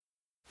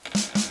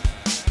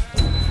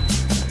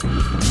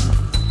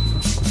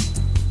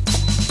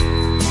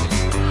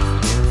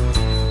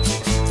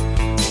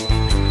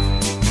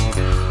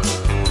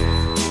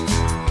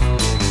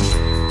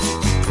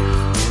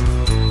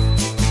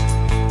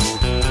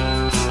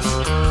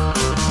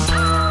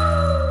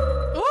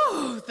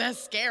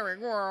scary,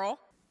 girl.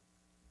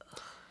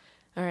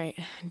 All right,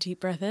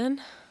 deep breath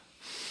in.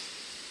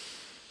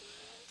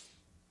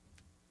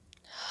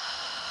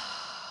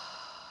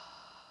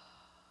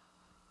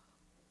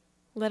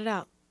 Let it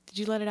out. Did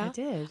you let it out? I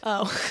did.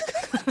 Oh.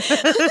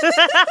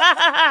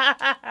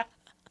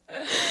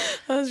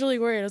 I was really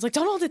worried. I was like,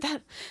 don't hold it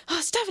that.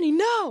 Oh, Stephanie,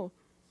 no.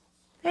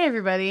 Hey,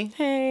 everybody.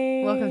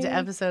 Hey. Welcome to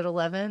episode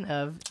 11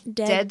 of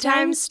Dead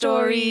Time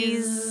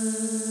Stories.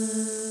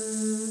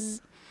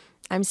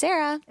 I'm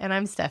Sarah. And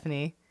I'm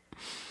Stephanie.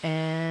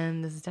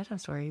 And this is Dead Time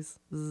Stories.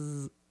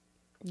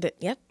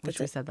 Yep. Which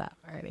we said that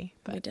already.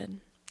 We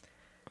did.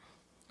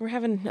 We're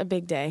having a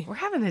big day. We're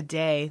having a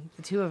day,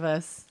 the two of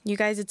us. You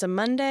guys, it's a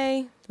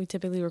Monday. We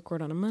typically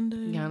record on a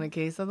Monday. On a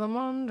case of the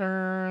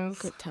Mondays.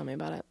 Quick, tell me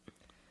about it.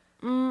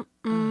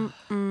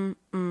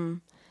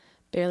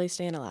 Barely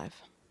staying alive.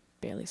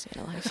 Barely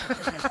staying alive.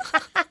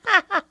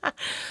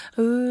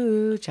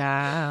 Ooh,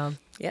 child.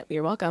 Yep,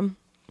 you're welcome.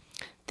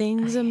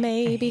 Things are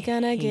maybe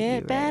gonna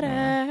get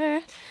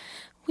better.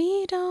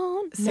 We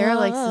don't know. Sarah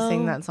likes to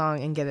sing that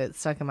song and get it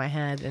stuck in my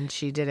head, and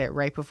she did it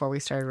right before we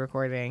started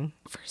recording.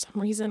 For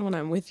some reason, when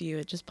I'm with you,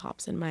 it just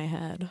pops in my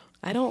head.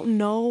 I don't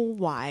know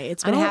why.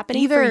 It's been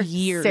happening for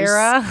years.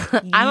 Sarah.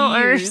 I don't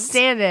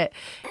understand it.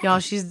 Y'all,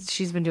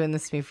 she's been doing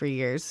this to me for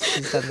years.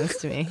 She's done this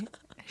to me.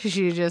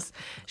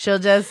 She'll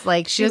just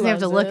like, she doesn't have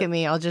to look at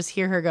me. I'll just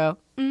hear her go,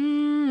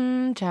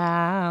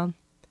 child.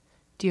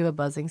 Do you have a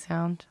buzzing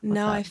sound? What's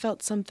No, that? I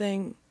felt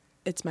something.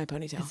 It's my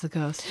ponytail. It's a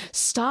ghost.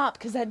 Stop,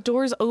 because that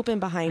door's open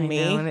behind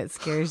me. I know, and it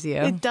scares you.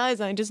 It does.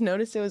 I just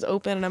noticed it was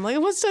open, and I'm like,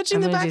 what's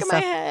touching the back of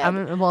my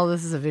head? Well,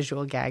 this is a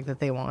visual gag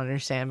that they won't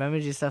understand, but I'm going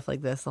to do stuff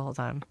like this the whole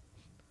time.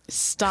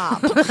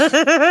 Stop.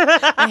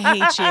 I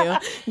hate you.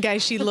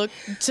 Guys, she looked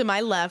to my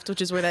left,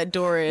 which is where that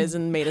door is,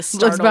 and made a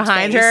startled Looks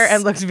behind face. her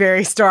and looks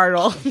very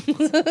startled. You're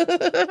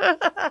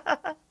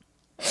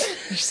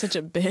such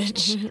a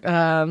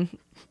bitch.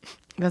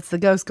 That's the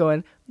ghost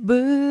going,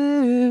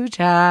 boo,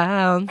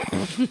 child.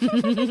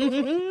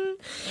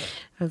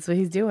 That's what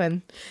he's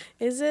doing.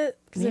 Is it?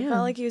 Because it Yeah.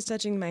 felt like he was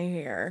touching my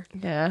hair.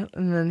 Yeah,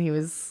 and then he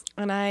was...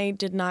 And I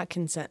did not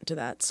consent to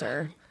that,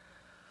 sir.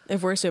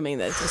 If we're assuming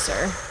that it's a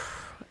sir.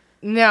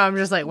 No, I'm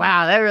just like,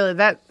 wow, that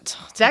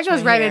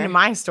goes my right hair. into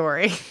my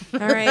story. All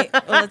right.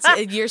 Well,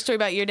 let's your story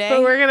about your day.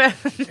 But we're going to...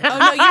 Oh,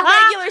 no, your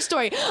regular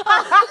story.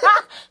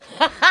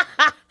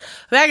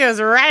 That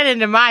goes right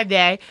into my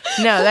day.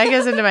 No, that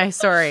goes into my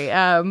story.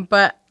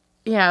 But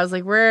yeah, I was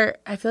like,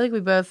 I feel like we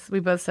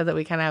both said that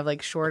we kind of have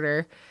like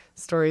shorter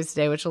stories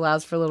today, which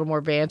allows for a little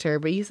more banter.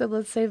 But you said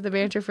let's save the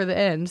banter for the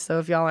end. So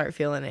if y'all aren't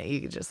feeling it,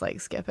 you could just like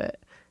skip it.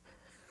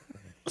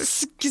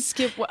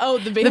 Skip. Oh,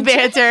 the banter. The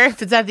banter.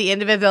 If it's at the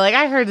end of it, they're like,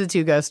 I heard the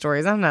two ghost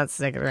stories. I'm not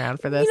sticking around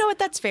for this. You know what?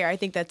 That's fair. I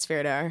think that's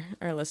fair to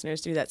our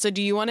listeners to do that. So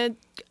do you want to?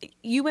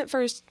 You went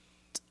first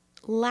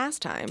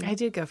last time. I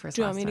did go first.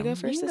 Do you want me to go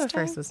first? You can go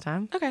first this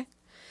time. Okay.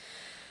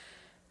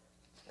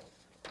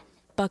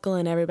 Buckle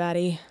in,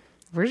 everybody.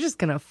 We're just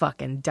gonna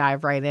fucking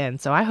dive right in.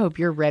 So I hope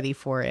you're ready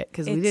for it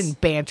because we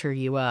didn't banter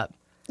you up.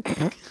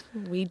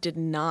 We did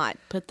not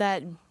put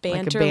that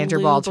banter like a banter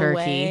ball lube turkey.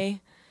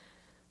 away.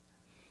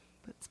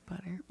 It's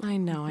butter. I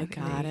know, I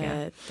got There you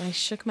it. I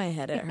shook my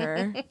head at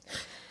her.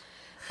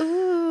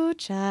 Ooh,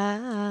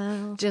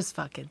 child. Just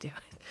fucking do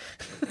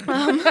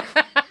it.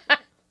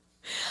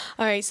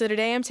 All right, so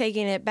today I'm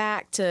taking it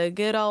back to a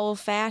good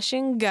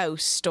old-fashioned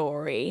ghost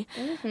story.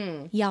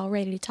 Mm-hmm. Y'all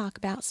ready to talk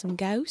about some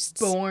ghosts?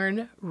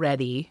 Born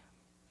ready.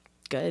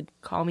 Good.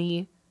 Call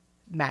me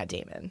Matt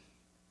Damon.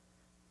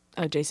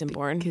 Oh, Jason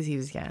Bourne. Because he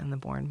was, in the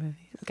Bourne movies.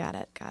 Got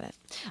it. All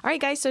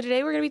right, guys, so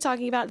today we're going to be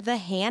talking about the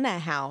Hanna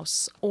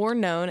House, or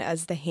known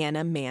as the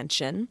Hanna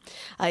Mansion.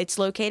 It's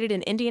located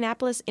in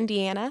Indianapolis,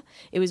 Indiana.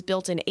 It was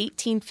built in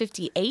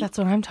 1858. That's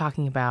what I'm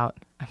talking about.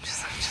 I'm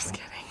just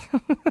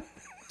kidding.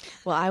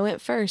 Well, I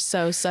went first,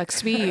 so sucks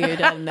to be you,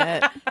 doesn't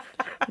it?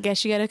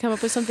 Guess you got to come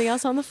up with something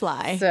else on the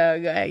fly. So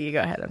go ahead. You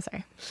go ahead. I'm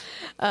sorry.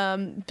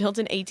 Built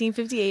in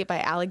 1858 by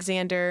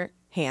Alexander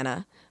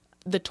Hanna.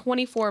 The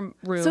 24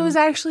 room. So it was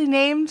actually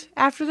named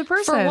after the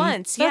person. For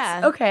once,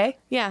 yeah. Okay.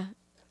 Yeah.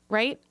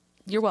 Right?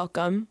 You're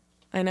welcome.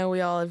 I know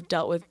we all have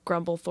dealt with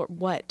Grumblethorpe.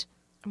 What?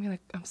 I'm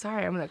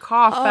sorry. I'm gonna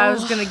cough. But I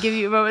was gonna give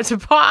you a moment to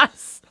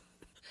pause.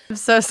 I'm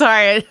so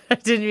sorry. I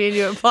didn't mean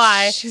to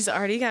imply. She's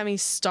already got me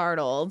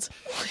startled.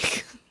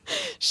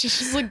 She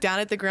just looked down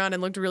at the ground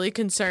and looked really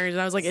concerned.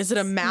 And I was like, is it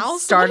a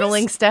mouse?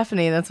 Startling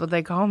Stephanie. That's what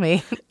they call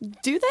me.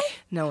 Do they?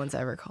 No one's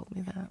ever called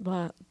me that.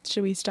 Well,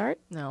 should we start?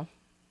 No.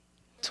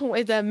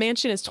 The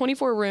mansion is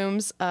 24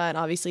 rooms, and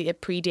obviously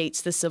it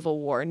predates the Civil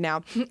War.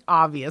 Now,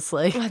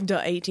 Obviously.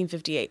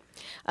 1858.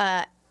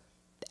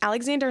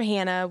 Alexander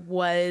Hanna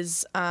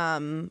was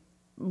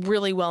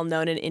really well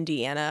known in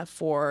Indiana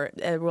for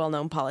a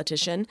well-known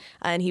politician,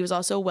 and he was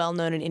also well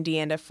known in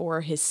Indiana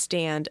for his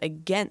stand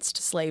against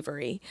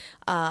slavery.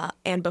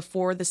 And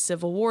before the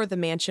Civil War, the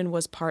mansion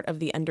was part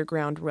of the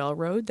Underground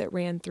Railroad that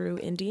ran through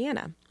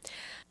Indiana.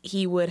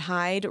 He would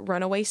hide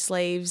runaway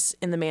slaves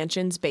in the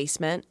mansion's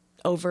basement.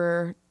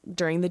 over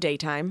during the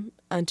daytime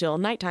until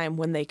nighttime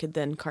when they could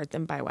then cart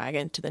them by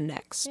wagon to the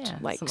next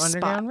some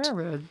Underground spot.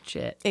 Railroad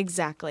shit.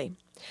 Exactly.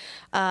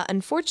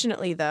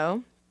 Unfortunately,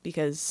 though,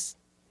 because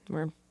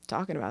we're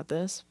talking about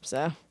this,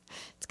 so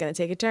it's going to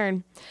take a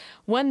turn.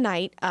 One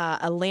night,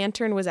 a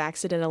lantern was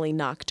accidentally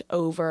knocked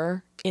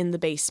over in the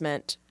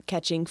basement,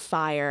 catching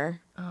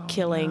fire,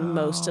 killing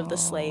most of the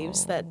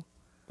slaves that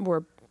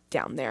were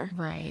down there.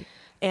 Right.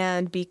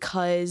 And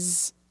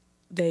because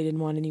they didn't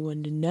want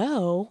anyone to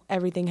know,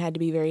 everything had to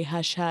be very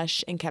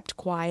hush-hush and kept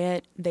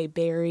quiet. They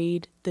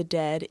buried the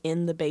dead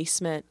in the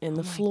basement, in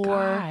the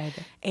floor. God.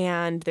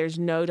 And there's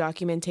no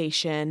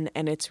documentation,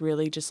 and it's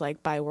really just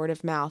like by word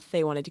of mouth.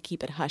 They wanted to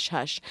keep it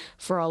hush-hush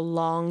for a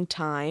long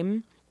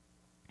time.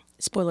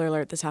 Spoiler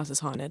alert, this house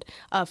is haunted.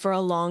 For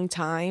a long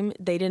time,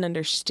 they didn't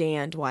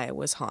understand why it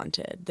was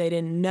haunted. They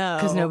didn't know.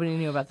 Because nobody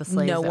knew about the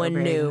slaves No that one were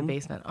buried knew. in the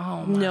basement.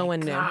 Oh, my No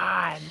one knew.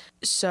 God.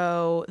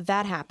 So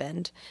that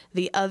happened.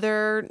 The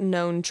other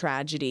known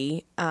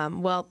tragedy,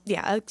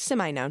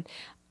 semi-known,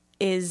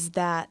 is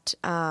that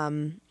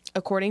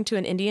according to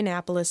an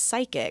Indianapolis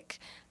psychic,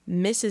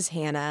 Mrs.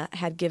 Hannah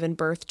had given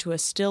birth to a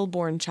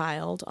stillborn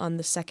child on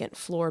the second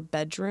floor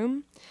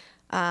bedroom.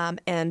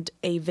 And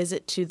a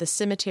visit to the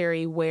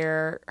cemetery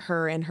where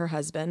her and her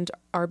husband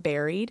are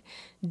buried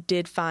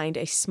did find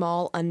a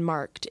small,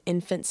 unmarked,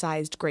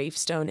 infant-sized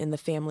gravestone in the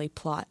family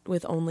plot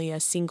with only a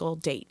single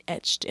date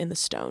etched in the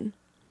stone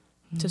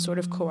to sort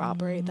of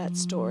corroborate that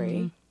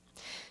story.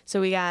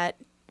 So we got,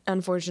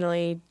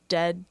 unfortunately,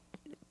 dead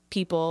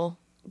people,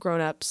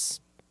 grown-ups,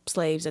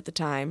 slaves at the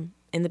time,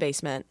 in the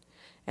basement.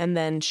 And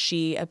then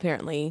she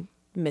apparently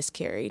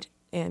miscarried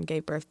and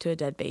gave birth to a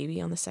dead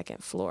baby on the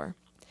second floor.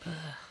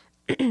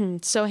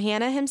 So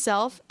Hannah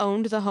himself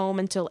owned the home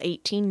until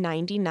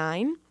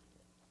 1899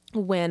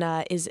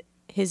 when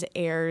his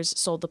heirs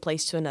sold the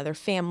place to another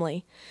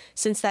family.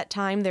 Since that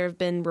time, there have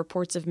been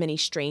reports of many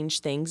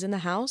strange things in the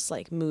house,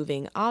 like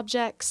moving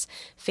objects,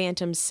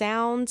 phantom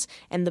sounds,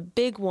 and the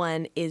big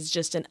one is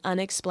just an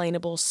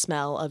unexplainable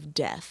smell of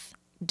death,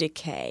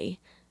 decay,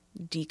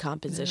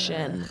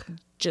 decomposition,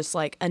 just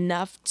like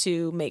enough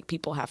to make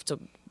people have to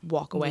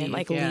walk away and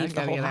leave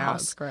the whole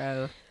house.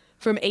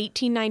 From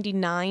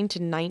 1899 to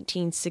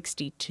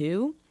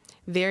 1962,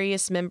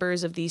 various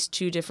members of these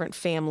two different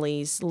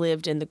families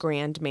lived in the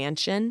Grand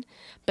Mansion.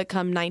 But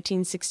come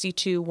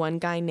 1962, one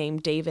guy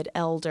named David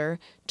Elder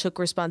took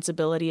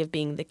responsibility of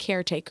being the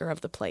caretaker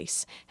of the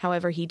place.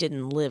 However, he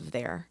didn't live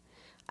there.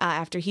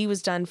 After he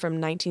was done from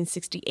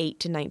 1968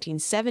 to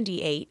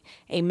 1978,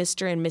 a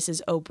Mr. and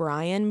Mrs.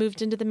 O'Brien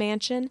moved into the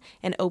mansion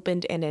and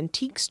opened an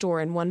antique store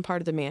in one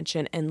part of the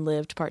mansion and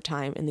lived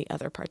part-time in the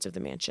other parts of the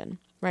mansion,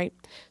 right?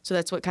 So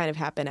that's what kind of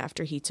happened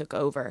after he took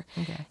over.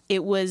 Okay.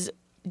 It was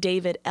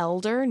David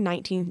Elder,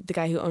 the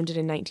guy who owned it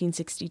in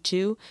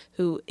 1962,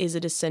 who is a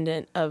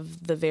descendant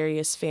of the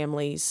various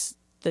families,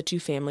 the two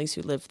families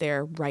who lived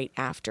there right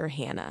after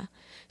Hannah.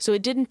 So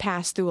it didn't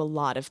pass through a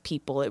lot of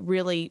people. It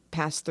really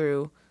passed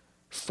through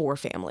 4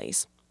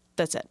 families.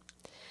 That's it.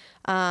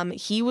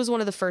 He was one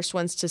of the first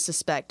ones to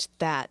suspect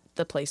that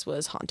the place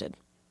was haunted.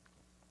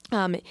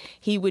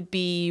 He would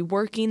be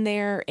working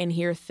there and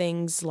hear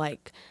things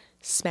like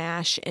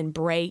smash and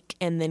break,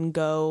 and then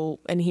go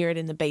and hear it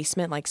in the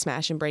basement, like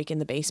smash and break in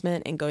the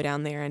basement, and go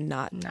down there and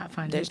not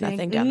find there's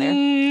anything. nothing down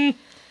there.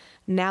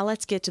 Now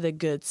let's get to the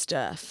good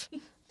stuff.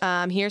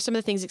 Here's some of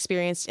the things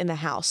experienced in the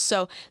house.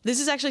 So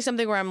this is actually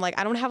something where I'm like,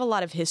 I don't have a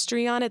lot of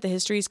history on it. The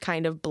history is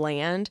kind of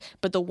bland,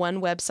 but the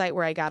one website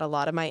where I got a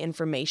lot of my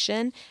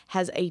information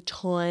has a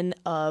ton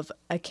of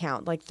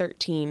like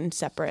 13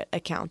 separate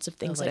accounts of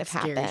things that have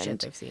happened. Shit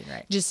they've seen,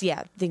 right? Just,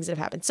 things that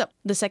have happened. So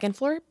the second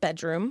floor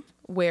bedroom,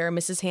 where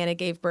Mrs. Hannah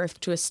gave birth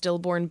to a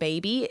stillborn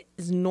baby,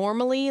 is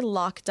normally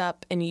locked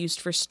up and used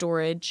for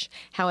storage.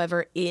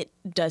 However, it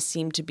does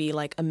seem to be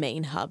like a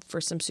main hub for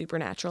some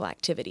supernatural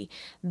activity.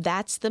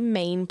 That's the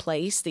main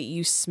place that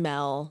you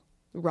smell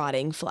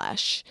rotting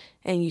flesh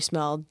and you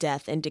smell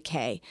death and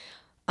decay,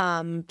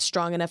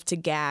 strong enough to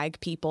gag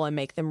people and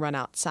make them run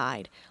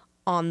outside.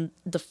 On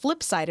the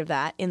flip side of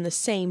that, in the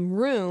same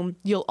room,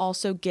 you'll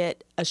also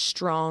get a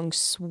strong,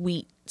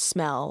 sweet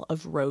smell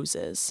of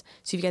roses.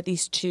 So you've got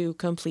these two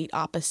complete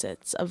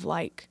opposites of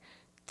like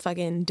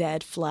fucking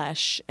dead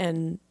flesh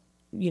and,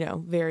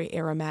 very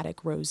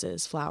aromatic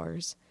roses,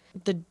 flowers.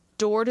 The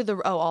door to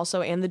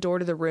the door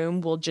to the room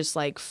will just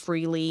like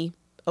freely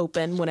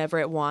open whenever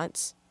it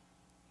wants.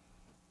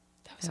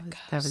 That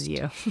was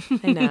you.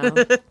 I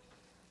know.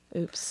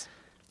 Oops.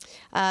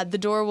 The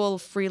door will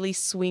freely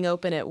swing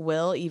open at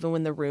will, even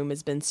when the room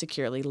has been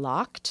securely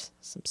locked.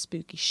 Some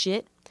spooky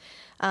shit.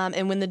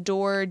 And when the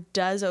door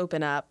does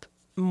open up,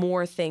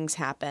 more things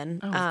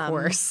happen. Of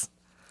course.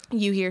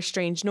 You hear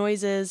strange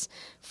noises,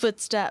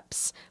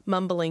 footsteps,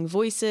 mumbling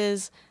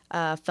voices,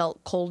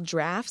 felt cold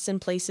drafts in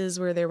places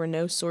where there were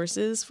no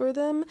sources for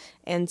them,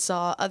 and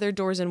saw other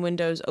doors and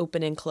windows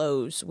open and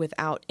close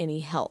without any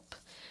help.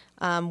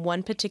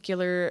 One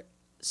particular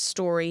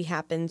story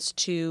happens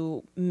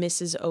to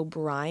Mrs.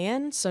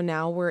 O'Brien. So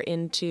now we're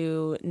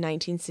into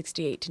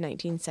 1968 to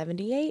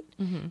 1978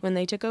 when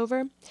they took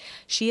over.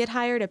 She had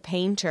hired a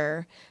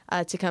painter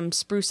to come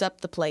spruce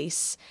up the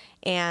place,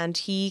 and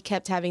he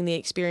kept having the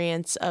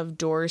experience of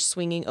doors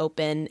swinging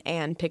open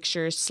and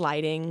pictures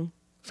sliding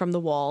from the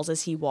walls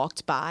as he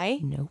walked by.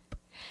 Nope.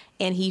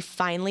 And he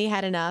finally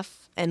had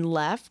enough and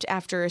left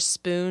after a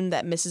spoon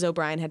that Mrs.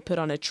 O'Brien had put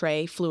on a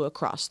tray flew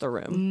across the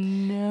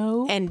room.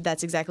 No. And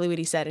that's exactly what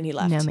he said, and he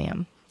left. No,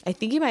 ma'am. I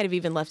think he might have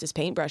even left his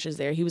paintbrushes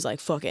there. He was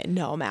like, fuck it.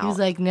 No, I'm out. He was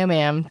like, no,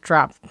 ma'am.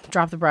 Drop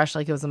the brush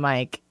like it was a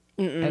mic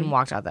and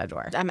walked out that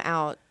door. I'm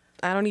out.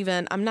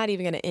 I'm not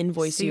even going to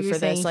invoice So you you're for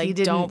this. saying Like, he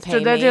didn't- don't pay so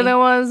that me. dinner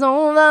was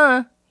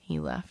over. He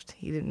left.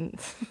 He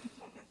didn't.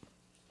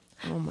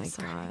 Oh, my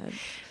God.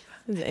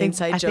 An I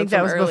inside joke think that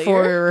from was earlier.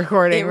 before we were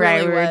recording, It right?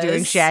 really We were doing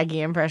was.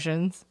 Shaggy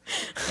impressions.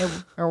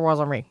 Or was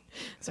it me?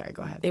 Sorry,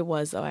 go ahead. It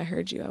was, though. I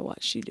heard you. I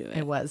watched you do it.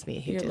 It was me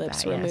who Your did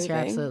lips that. were Yes, you're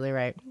moving. absolutely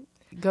right.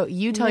 Go.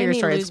 You tell made your me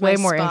story. lose It's way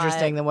my more spot.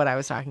 interesting than what I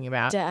was talking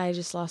about. I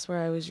just lost where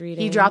I was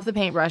reading. He dropped the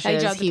paintbrushes. I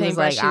dropped the he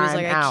paintbrush. was like, He was I'm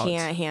like, out. I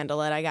can't handle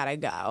it. I gotta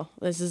go.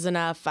 This is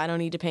enough. I don't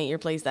need to paint your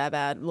place that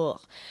bad.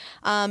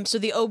 Ugh. So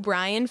the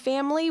O'Brien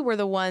family were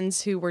the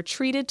ones who were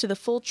treated to the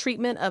full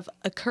treatment of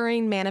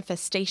occurring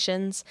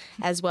manifestations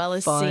as well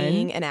as Fun.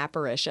 seeing an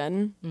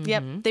apparition.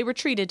 Yep, they were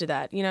treated to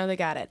that. You know, they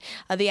got it.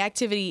 The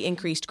activity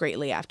increased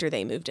greatly after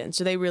they moved in,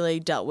 so they really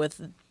dealt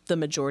with the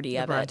majority The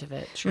of brunt it. of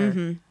it.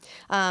 Sure.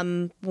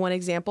 One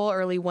example,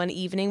 early one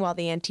evening while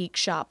the antique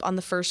shop on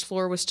the first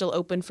floor was still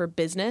open for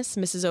business,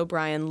 Mrs.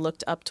 O'Brien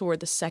looked up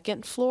toward the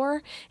second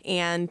floor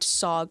and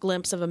saw a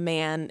glimpse of a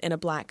man in a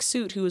black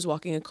suit who was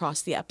walking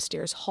across the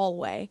upstairs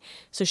hallway.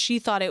 So she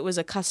thought it was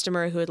a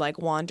customer who had like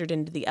wandered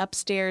into the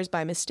upstairs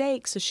by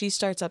mistake. So she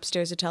starts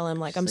upstairs to tell him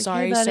like, I'm Like,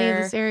 sorry, hey, buddy, sir.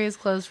 this area is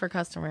closed for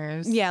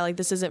customers. Yeah, like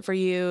this isn't for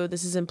you.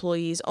 This is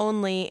employees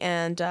only.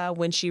 And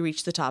when she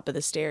reached the top of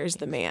the stairs,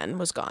 the man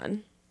was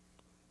gone.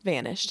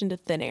 Vanished into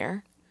thin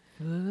air.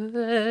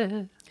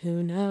 Who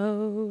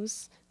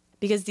knows?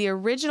 Because the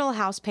original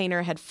house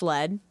painter had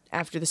fled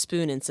after the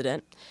spoon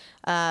incident.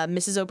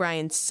 Mrs.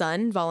 O'Brien's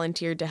son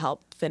volunteered to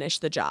help finish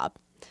the job.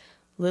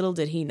 Little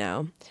did he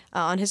know.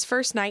 On his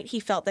first night, he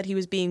felt that he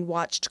was being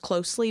watched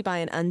closely by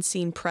an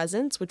unseen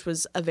presence, which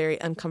was a very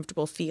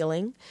uncomfortable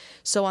feeling.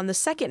 So on the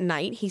second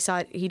night,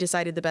 he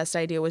decided the best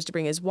idea was to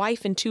bring his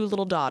wife and 2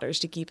 little daughters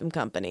to keep him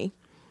company.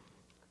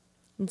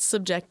 And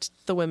subject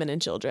the women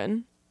and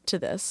children to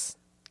this,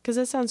 because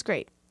that sounds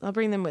great. I'll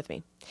bring them with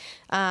me.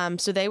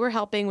 So they were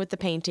helping with the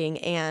painting,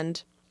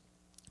 and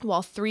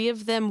while 3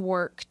 of them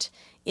worked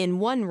in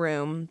one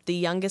room, the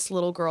youngest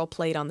little girl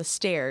played on the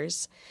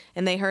stairs,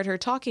 and they heard her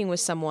talking with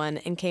someone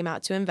and came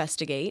out to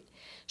investigate.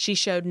 She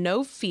showed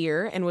no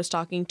fear and was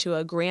talking to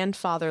a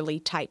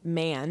grandfatherly type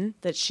man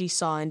that she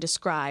saw and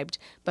described,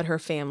 but her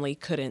family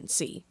couldn't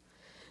see.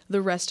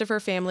 The rest of her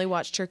family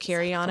watched her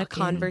carry on a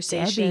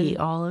conversation. Debbie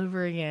all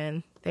over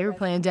again. They were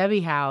playing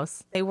Debbie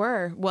House. They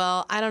were.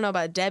 Well, I don't know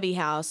about Debbie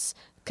House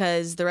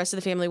because the rest of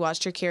the family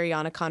watched her carry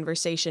on a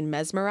conversation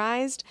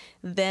mesmerized.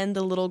 Then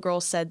the little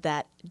girl said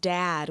that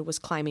Dad was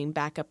climbing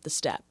back up the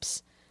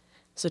steps.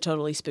 So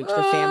totally spooked.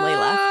 The family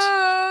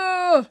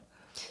left.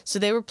 So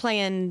they were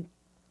playing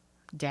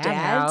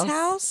Dad's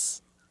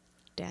house?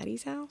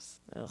 Daddy's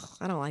house? Ugh,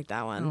 I don't like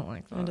that one. I don't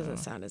like that That doesn't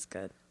sound as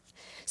good.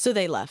 So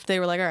they left. They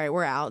were like, all right,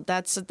 we're out.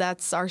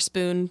 That's our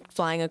spoon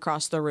flying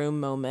across the room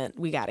moment.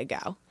 We got to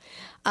go.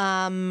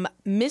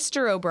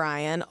 Mr.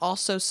 O'Brien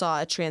also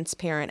saw a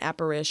transparent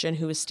apparition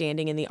who was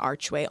standing in the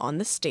archway on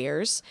the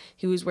stairs.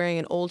 He was wearing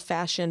an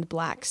old-fashioned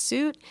black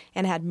suit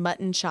and had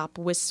mutton chop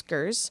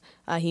whiskers.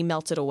 He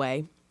melted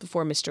away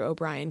before Mr.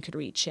 O'Brien could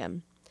reach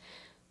him.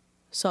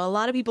 So a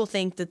lot of people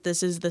think that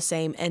this is the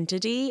same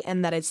entity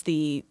and that it's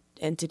the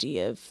entity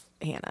of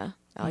Hannah,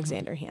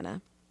 Alexander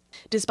Hannah.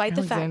 Despite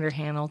the fact... Alexander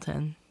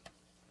Hamilton.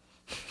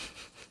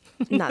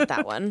 Not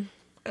that one.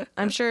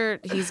 I'm sure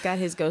he's got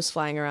his ghost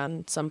flying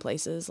around some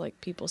places, like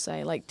people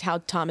say, like how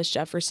Thomas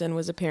Jefferson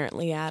was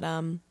apparently at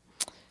the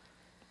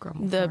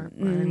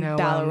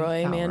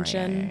Balleroy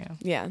mansion.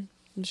 Yeah,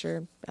 I'm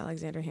sure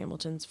Alexander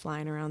Hamilton's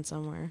flying around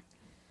somewhere.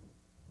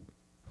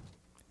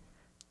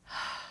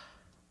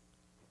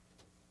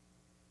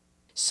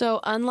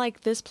 So,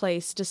 unlike this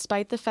place,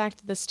 despite the fact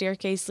that the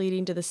staircase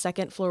leading to the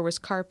second floor was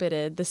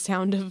carpeted, the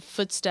sound of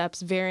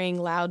footsteps varying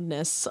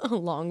loudness,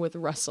 along with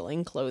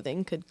rustling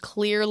clothing, could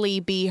clearly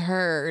be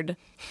heard.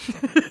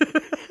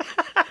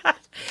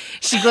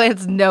 She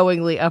glanced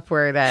knowingly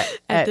upward at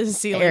the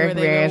ceiling Eric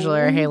where they were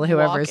Angela or Haley,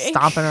 whoever's walking.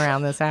 stomping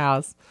around this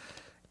house.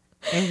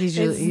 And he's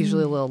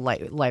usually a little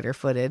lighter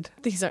footed.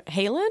 These are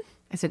Halen?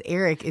 I said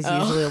Eric is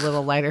usually a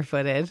little lighter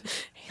footed.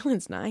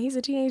 Halen's not. He's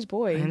a teenage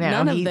boy. I know,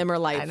 None of them are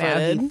light I know,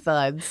 he footed.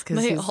 thuds because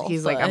They all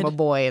he's like, I'm a thud.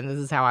 boy and this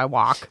is how I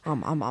walk.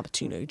 I'm a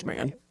teenage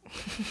man.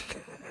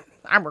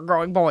 I'm a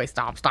growing boy.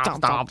 Stomp, stomp,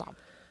 stomp.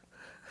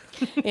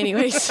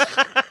 Anyways.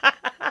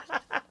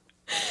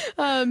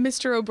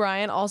 Mr.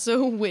 O'Brien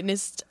also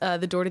witnessed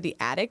the door to the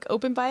attic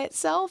open by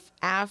itself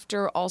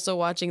after also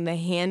watching the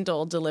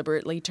handle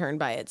deliberately turn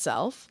by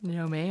itself.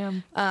 No,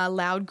 ma'am.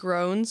 Loud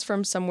groans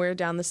from somewhere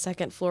down the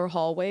second floor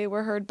hallway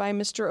were heard by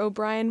Mr.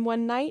 O'Brien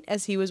one night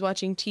as he was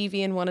watching TV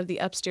in one of the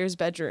upstairs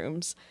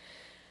bedrooms.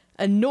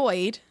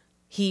 Annoyed,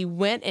 he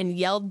went and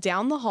yelled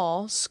down the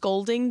hall,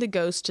 scolding the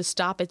ghost to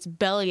stop its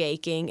belly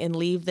aching and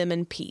leave them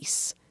in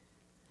peace.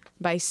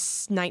 By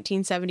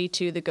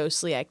 1972, the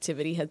ghostly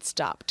activity had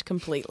stopped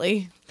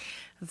completely.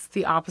 It's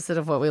the opposite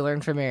of what we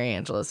learned from Mary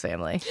Angela's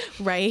family.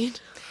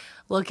 Right?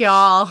 Look,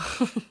 y'all.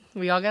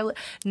 We all got...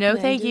 No,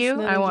 thank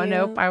you. I want...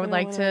 Nope. I would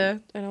like to...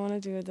 I don't want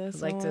to do this.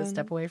 I'd like to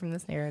step away from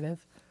this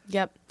narrative.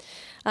 Yep.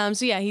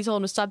 So, yeah, he told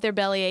them to stop their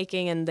belly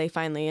aching, and they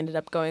finally ended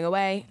up going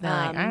away. They're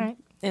like, all right.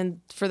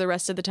 And for the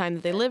rest of the time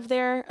that they lived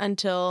there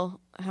until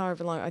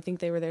however long, I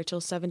think they were there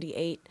till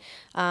 78.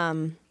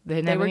 They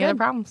didn't have were any other good.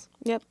 problems.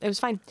 Yep, it was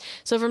fine.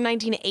 So from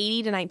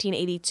 1980 to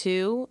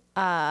 1982,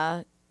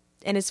 and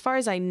as far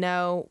as I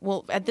know,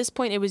 well, at this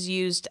point it was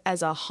used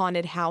as a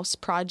haunted house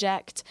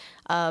project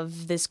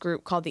of this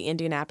group called the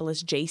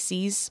Indianapolis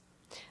Jaycees.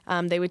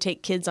 They would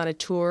take kids on a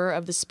tour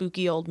of the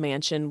spooky old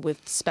mansion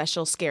with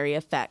special scary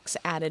effects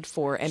added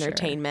for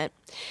entertainment.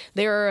 Sure.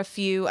 There are a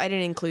few, I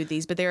didn't include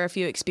these, but there are a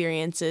few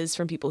experiences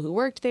from people who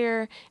worked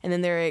there. And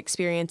then there are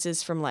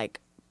experiences from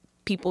like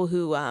people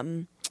who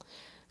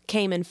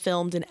came and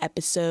filmed an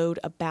episode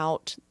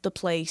about the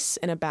place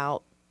and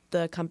about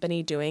the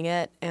company doing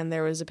it. And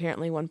there was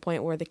apparently one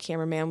point where the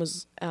cameraman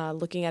was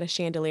looking at a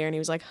chandelier and he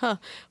was like,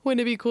 wouldn't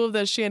it be cool if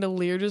that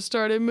chandelier just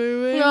started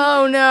moving?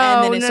 Oh, no.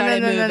 And then it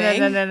started moving.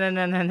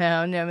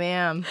 No,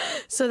 ma'am.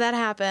 So that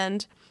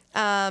happened.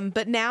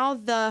 But now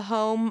the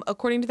home,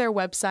 according to their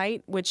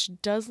website, which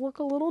does look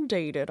a little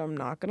dated, I'm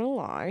not going to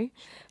lie.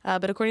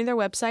 But according to their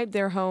website,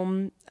 their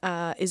home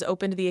is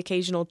open to the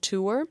occasional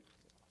tour.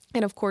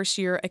 And, of course,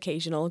 your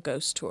occasional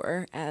ghost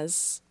tour,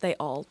 as they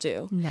all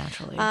do.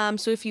 Naturally.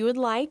 So if you would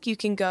like, you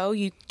can go.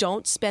 You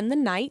don't spend the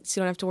night, so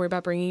you don't have to worry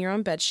about bringing your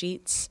own bed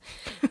sheets.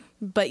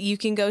 But you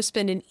can go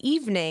spend an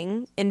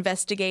evening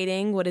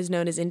investigating what is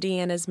known as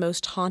Indiana's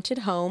most haunted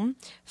home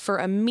for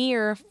a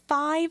mere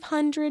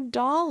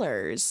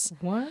 $500.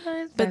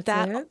 What? But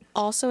that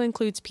also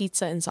includes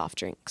pizza and soft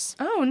drinks.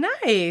 Oh,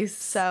 nice.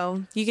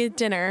 So you get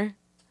dinner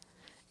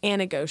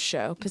and a ghost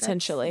show,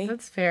 potentially.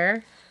 That's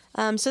fair.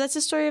 So that's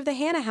the story of the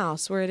Hannah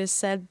House, where it is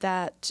said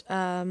that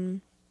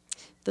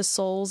the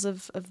souls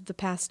of the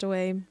passed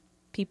away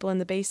people in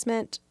the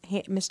basement,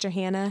 Mr.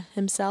 Hannah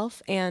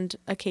himself, and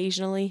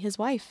occasionally his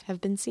wife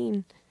have been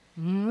seen.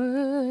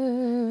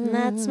 And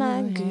that's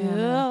my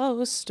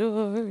ghost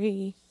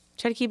story.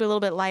 Try to keep it a little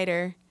bit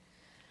lighter,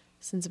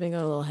 since I've been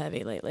going a little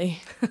heavy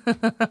lately.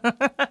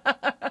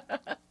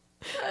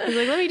 I was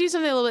like, let me do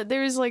something a little bit.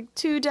 There's like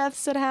 2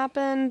 deaths that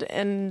happened,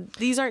 and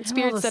these aren't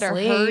spirits that are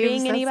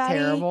hurting anybody. That's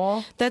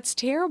terrible. That's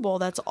terrible.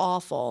 That's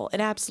awful. It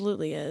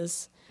absolutely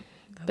is.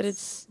 But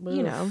it's,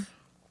 you know,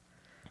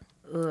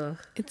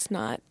 it's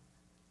not,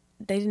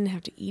 they didn't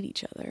have to eat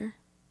each other.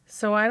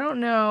 So I don't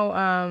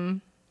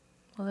know.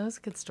 Well, that was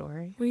a good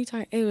story. What are you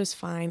talking? It was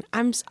fine.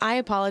 I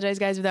apologize,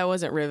 guys, if that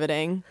wasn't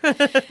riveting.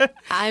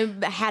 I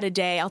had a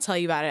day. I'll tell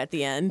you about it at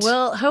the end.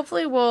 Well,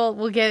 hopefully we'll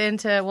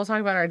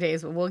talk about our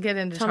days, but we'll get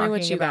into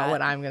talking about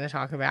what I'm going to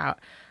talk about.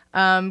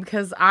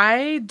 Because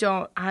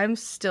I'm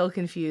still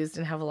confused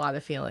and have a lot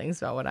of feelings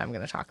about what I'm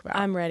going to talk about.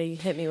 I'm ready.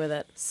 Hit me with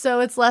it.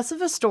 So it's less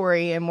of a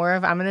story and more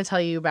of, I'm going to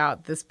tell you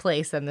about this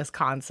place and this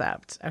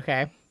concept.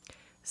 Okay.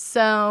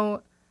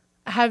 So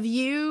have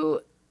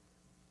you...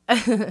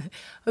 I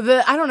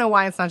don't know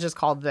why it's not just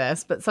called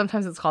this, but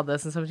sometimes it's called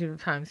this and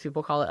sometimes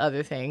people call it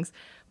other things.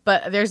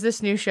 But there's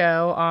this new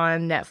show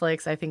on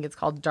Netflix. I think it's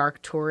called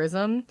Dark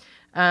Tourism,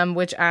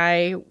 which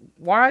I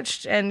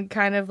watched and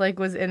kind of like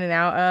was in and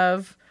out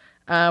of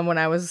when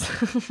I was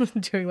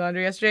doing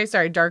laundry yesterday.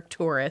 Sorry, Dark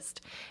Tourist.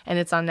 And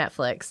it's on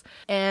Netflix.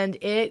 And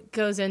it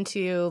goes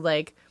into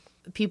like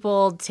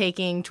people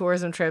taking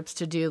tourism trips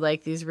to do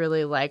like these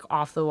really like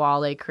off the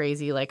wall, like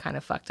crazy, like kind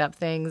of fucked up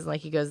things.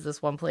 Like he goes to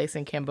this one place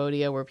in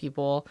Cambodia where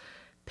people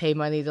pay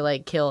money to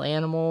like kill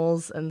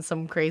animals and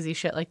some crazy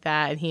shit like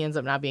that. And he ends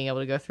up not being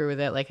able to go through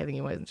with it. Like I think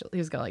he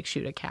was going to like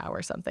shoot a cow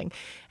or something.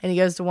 And he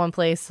goes to one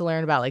place to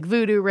learn about like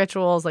voodoo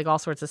rituals, like all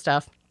sorts of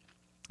stuff.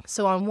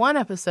 So on one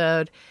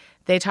episode,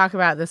 they talk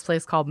about this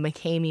place called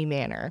McCamey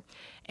Manor.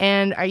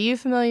 And are you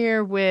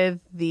familiar with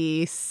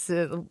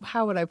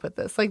how would I put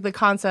this? Like the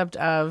concept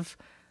of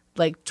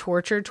like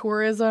torture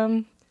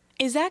tourism?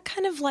 Is that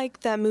kind of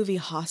like that movie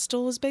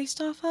Hostel is based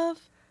off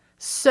of?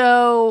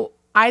 So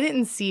I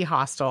didn't see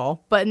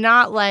Hostel, but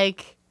not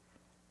like,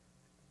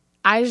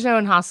 I just know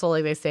in Hostel,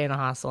 like they stay in a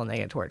hostel and they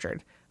get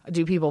tortured.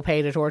 Do people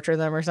pay to torture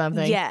them or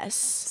something? Yes.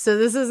 So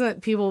this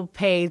isn't people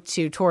pay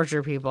to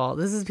torture people.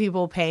 This is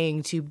people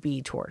paying to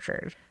be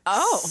tortured.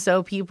 Oh.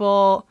 So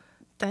people...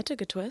 That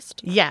took a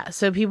twist. Yeah.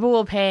 So people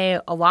will pay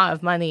a lot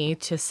of money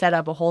to set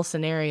up a whole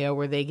scenario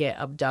where they get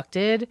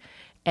abducted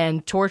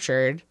and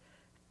tortured.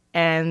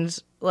 And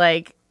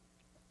like,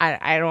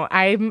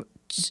 I'm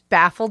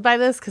baffled by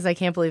this because I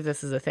can't believe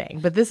this is a thing.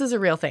 But this is a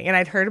real thing. And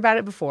I'd heard about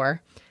it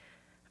before.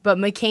 But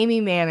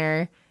McCamey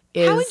Manor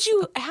is... How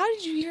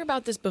did you hear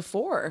about this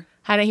before?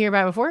 How did I hear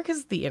about it before?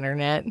 Because the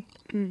internet.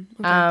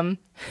 Okay.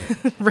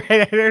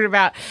 Right, I heard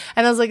about...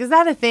 And I was like, is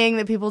that a thing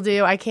that people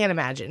do? I can't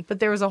imagine. But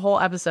there was a whole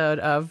episode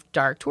of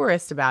Dark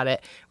Tourist about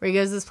it where he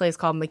goes to this place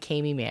called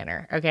McCamey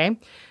Manor, okay?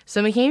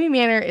 So McCamey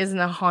Manor isn't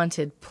a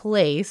haunted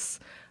place.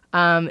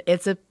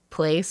 It's a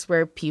place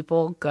where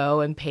people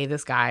go and pay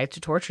this guy to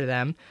torture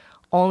them.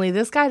 Only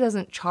this guy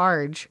doesn't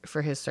charge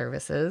for his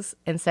services.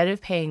 Instead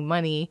of paying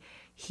money,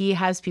 he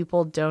has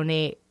people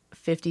donate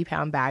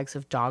 50-pound bags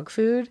of dog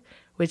food,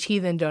 which he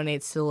then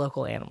donates to the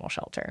local animal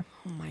shelter.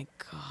 Oh my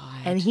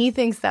God. And he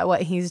thinks that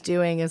what he's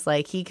doing is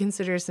like, he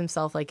considers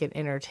himself like an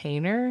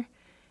entertainer,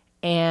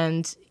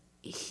 and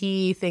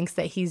he thinks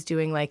that he's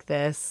doing like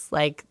this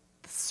like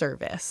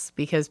service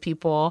because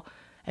people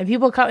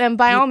come, and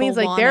by all means,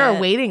 like there are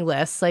waiting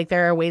lists, like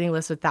there are waiting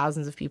lists with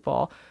thousands of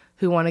people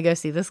who want to go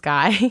see this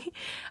guy.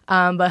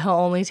 But he'll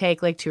only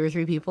take like 2 or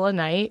 3 people a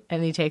night,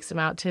 and he takes them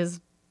out to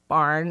his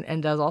barn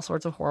and does all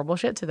sorts of horrible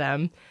shit to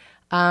them.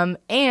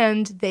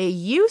 And they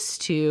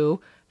used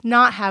to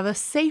not have a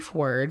safe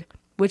word,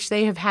 which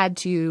they have had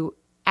to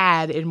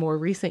add in more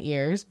recent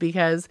years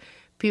because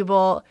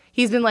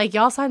he's been like,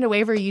 y'all signed a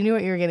waiver, you knew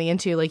what you were getting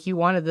into, like you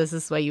wanted this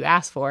is what you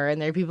asked for.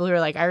 And there are people who are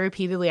like, I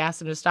repeatedly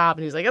asked him to stop,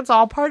 and he's like, it's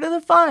all part of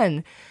the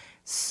fun.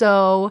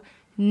 So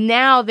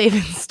now they've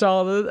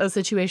installed a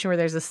situation where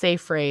there's a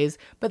safe phrase,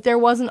 but there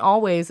wasn't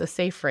always a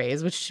safe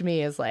phrase, which to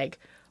me is like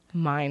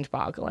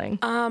mind-boggling.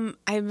 I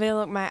feel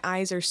like my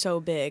eyes are so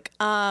big.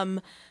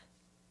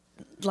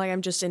 Like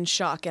I'm just in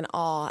shock and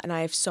awe, and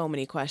I have so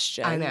many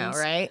questions. I know,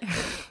 right?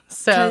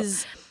 So,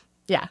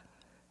 yeah.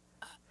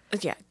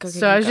 Yeah.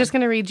 So I was just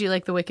going to read you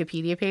like the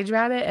Wikipedia page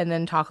about it and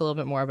then talk a little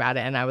bit more about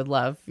it. And I would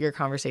love your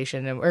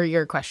conversation or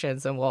your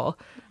questions. And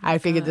I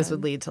figured this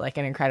would lead to like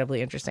an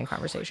incredibly interesting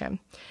conversation.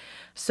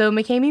 So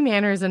McCamey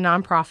Manor is a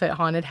nonprofit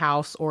haunted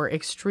house, or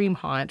extreme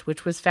haunt,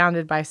 which was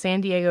founded by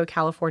San Diego,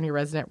 California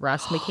resident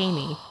Russ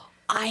McCamey.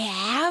 I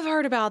have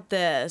heard about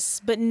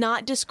this, but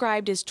not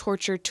described as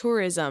torture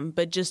tourism,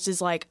 but just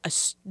as like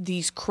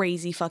these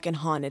crazy fucking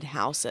haunted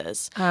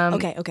houses.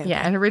 Okay.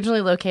 Yeah, and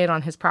originally located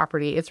on his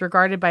property, it's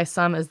regarded by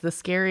some as the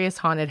scariest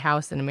haunted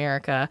house in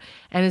America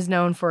and is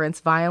known for its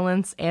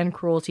violence and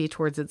cruelty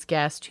towards its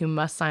guests who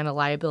must sign a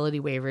liability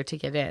waiver to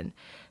get in.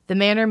 The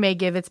manor may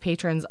give its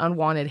patrons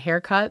unwanted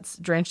haircuts,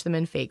 drench them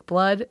in fake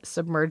blood,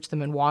 submerge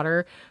them in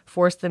water,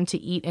 force them to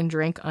eat and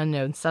drink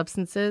unknown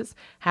substances,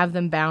 have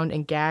them bound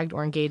and gagged,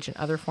 or engage in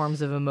other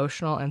forms of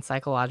emotional and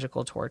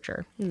psychological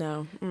torture.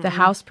 No. Mm-mm. The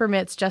house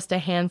permits just a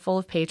handful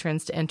of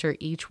patrons to enter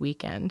each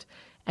weekend,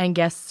 and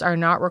guests are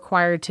not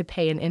required to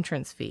pay an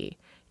entrance fee.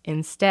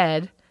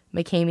 Instead,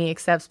 McCamey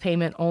accepts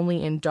payment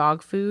only in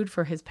dog food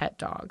for his pet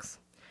dogs.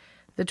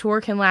 The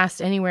tour can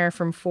last anywhere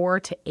from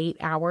 4 to 8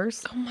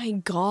 hours. Oh my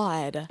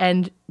God.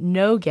 And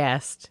no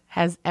guest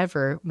has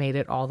ever made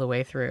it all the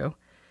way through.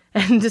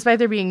 And despite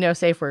there being no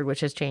safe word,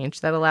 which has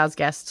changed, that allows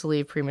guests to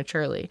leave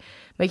prematurely.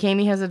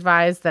 McCamey has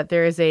advised that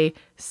there is a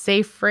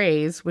safe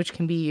phrase which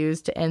can be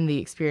used to end the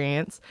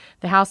experience.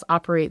 The house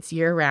operates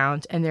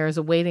year-round, and there is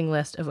a waiting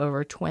list of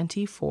over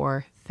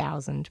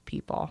 24,000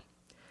 people.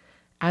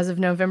 As of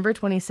November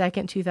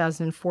 22nd,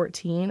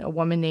 2014, a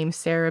woman named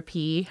Sarah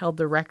P. held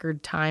the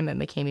record time at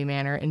McCamey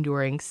Manor,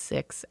 enduring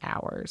 6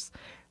 hours.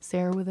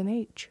 Sarah with an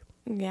H.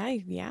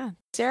 Yeah.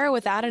 Sarah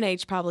without an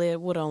H probably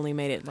would have only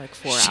made it like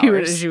 4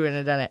 hours. She wouldn't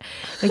have done it.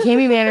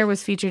 McCamey Manor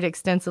was featured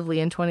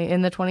extensively in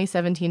the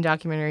 2017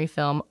 documentary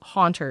film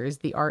Haunters,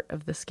 The Art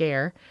of the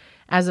Scare.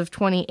 As of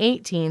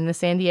 2018, the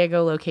San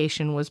Diego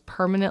location was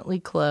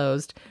permanently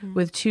closed,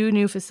 with 2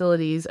 new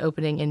facilities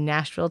opening in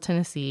Nashville,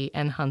 Tennessee,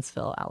 and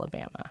Huntsville,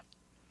 Alabama.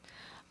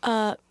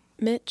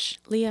 Mitch,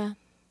 Leah,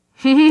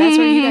 that's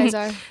where you guys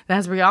are.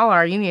 That's where y'all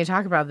are. You need to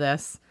talk about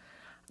this.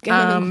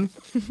 I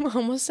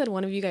almost said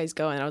one of you guys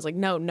go, and I was like,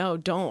 no,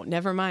 don't.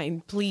 Never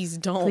mind. Please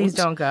don't. Please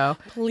don't go.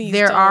 Please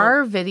There don't.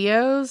 are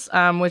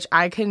videos, which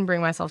I couldn't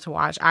bring myself to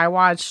watch. I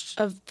watched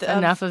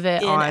enough of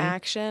it in on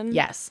action.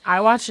 Yes,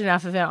 I watched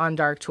enough of it on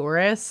Dark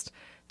Tourist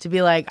to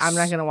be like, I'm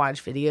not going to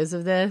watch videos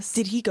of this.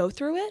 Did he go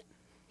through it?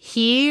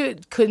 He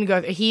couldn't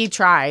go. He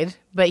tried,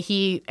 but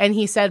he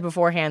said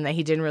beforehand that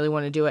he didn't really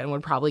want to do it and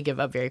would probably give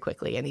up very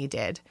quickly, and he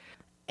did.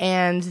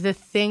 And the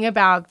thing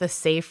about the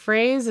safe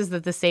phrase is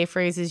that the safe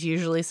phrase is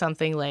usually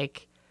something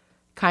like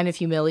kind of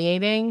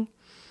humiliating,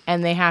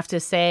 and they have to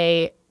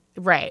say,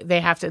 right,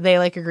 they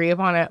like agree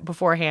upon it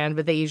beforehand,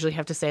 but they usually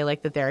have to say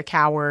like that they're a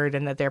coward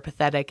and that they're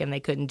pathetic and they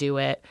couldn't do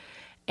it.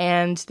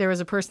 And there was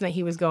a person that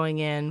he was going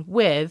in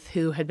with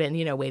who had been,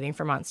 waiting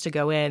for months to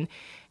go in.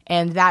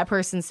 And that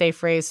person's safe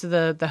phrase,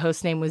 so the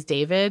host name was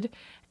David,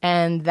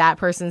 and that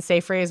person's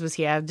safe phrase was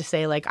he had to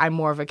say, like, I'm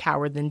more of a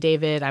coward than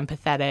David, I'm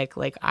pathetic,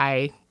 like,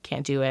 I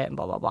can't do it, and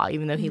blah, blah, blah,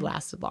 even though he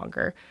lasted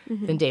longer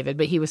than David,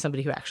 but he was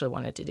somebody who actually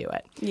wanted to do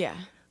it. Yeah.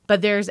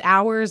 But there's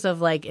hours of,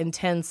 like,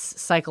 intense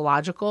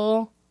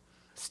psychological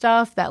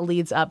stuff that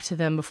leads up to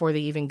them before they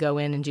even go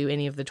in and do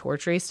any of the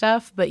torture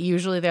stuff. But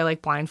usually they're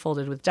like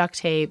blindfolded with duct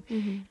tape.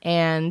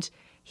 And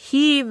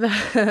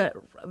the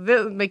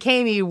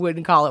McKamey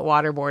wouldn't call it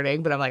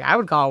waterboarding, but I'm like, I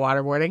would call it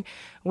waterboarding,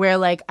 where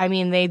like, I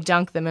mean, they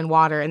dunk them in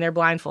water and they're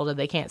blindfolded,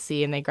 they can't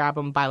see, and they grab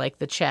them by like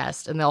the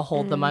chest and they'll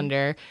hold them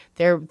under.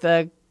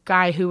 The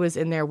guy who was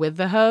in there with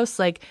the host,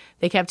 like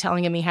they kept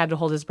telling him he had to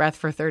hold his breath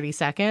for 30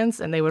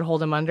 seconds and they would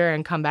hold him under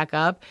and come back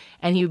up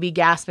and he would be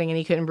gasping and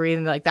he couldn't breathe,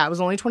 and they're like, that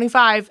was only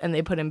 25, and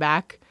they put him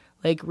back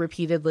like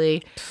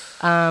repeatedly.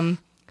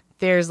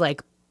 There's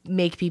like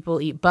make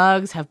people eat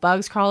bugs, have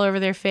bugs crawl over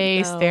their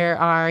face.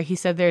 No. He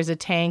said there's a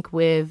tank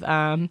with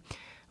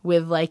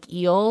like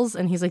eels,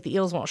 and he's like, the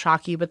eels won't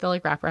shock you, but they'll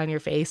like wrap around your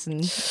face and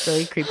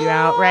really creep you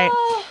out, right?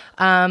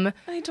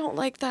 I don't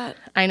like that.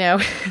 I know.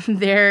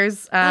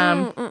 There's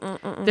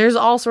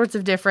all sorts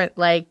of different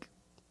like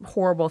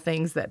horrible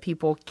things that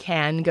people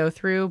can go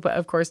through, but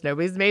of course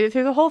nobody's made it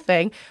through the whole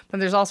thing.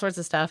 But there's all sorts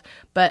of stuff.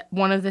 But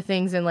one of the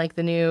things in like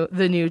the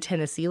new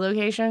Tennessee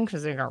location,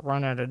 because they got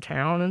run out of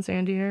town in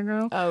San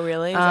Diego. Oh,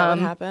 really? Is that what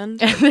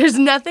happened? There's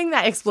nothing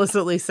that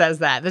explicitly says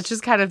that. That's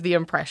just kind of the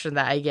impression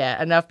that I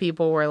get. Enough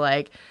people were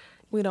like,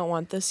 we don't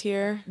want this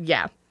here.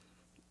 Yeah.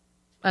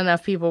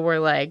 Enough people were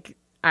like,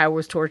 I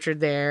was tortured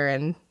there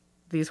and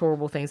these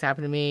horrible things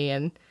happened to me,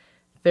 and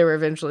they were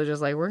eventually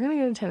just like, we're going to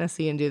go to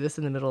Tennessee and do this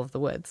in the middle of the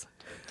woods.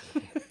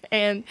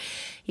 And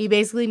he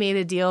basically made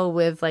a deal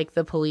with like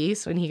the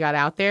police when he got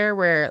out there,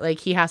 where like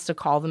he has to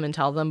call them and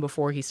tell them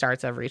before he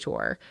starts every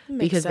tour,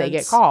 because they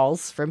get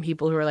calls from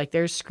people who are like,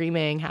 there's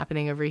screaming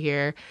happening over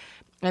here.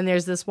 And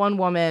there's this one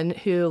woman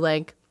who,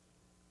 like,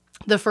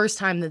 the first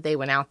time that they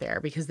went out there,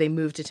 because they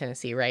moved to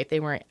Tennessee, right? They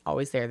weren't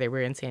always there. They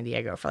were in San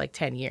Diego for like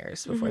 10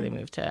 years before they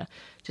moved to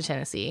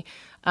Tennessee,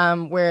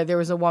 where there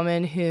was a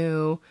woman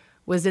who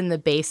was in the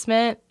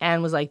basement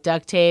and was like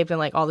duct taped and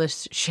like all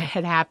this shit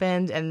had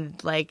happened,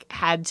 and like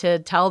had to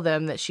tell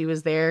them that she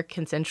was there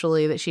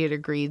consensually, that she had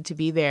agreed to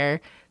be there,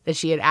 that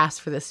she had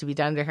asked for this to be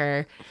done to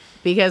her.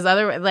 Because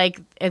otherwise, like,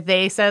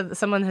 if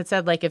someone had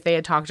said like if they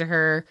had talked to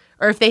her,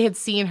 or if they had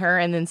seen her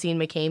and then seen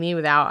McKamey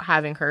without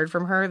having heard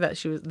from her, that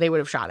they would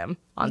have shot him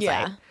on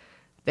site.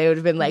 They would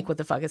have been like, what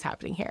the fuck is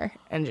happening here?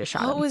 And just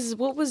shot him.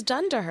 What was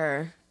done to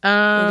her?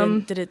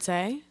 Did it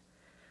say?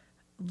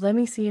 Let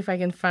me see if I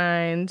can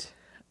find.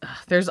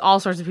 There's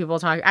all sorts of people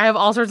talking. I have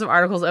all sorts of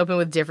articles open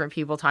with different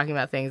people talking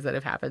about things that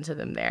have happened to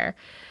them there.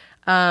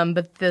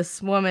 But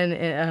this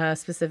woman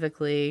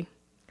specifically,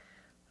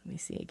 let me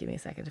see. Give me a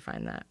second to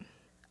find that.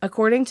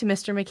 According to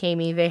Mr.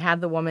 McKamey, they had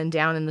the woman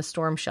down in the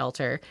storm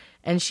shelter,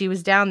 and she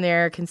was down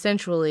there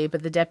consensually,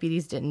 but the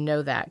deputies didn't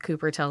know that,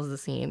 Cooper tells the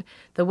scene.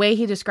 The way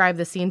he described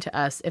the scene to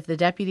us, if the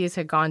deputies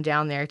had gone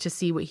down there to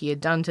see what he had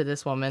done to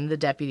this woman, the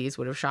deputies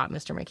would have shot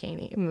Mr.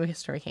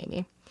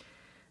 McKamey.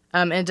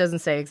 And it doesn't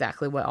say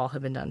exactly what all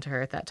had been done to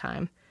her at that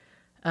time.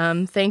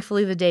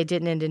 Thankfully, the day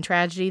didn't end in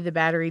tragedy. The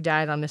battery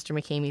died on Mr.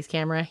 McKamey's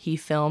camera. He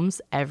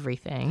films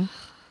everything.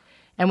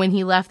 And when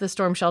he left the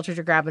storm shelter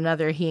to grab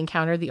another, he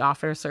encountered the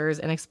officers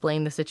and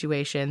explained the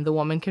situation. The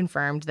woman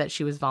confirmed that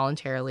she was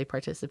voluntarily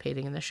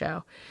participating in the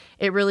show.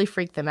 It really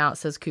freaked them out,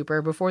 says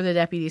Cooper. Before the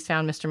deputies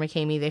found Mr.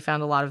 McKamey, they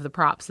found a lot of the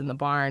props in the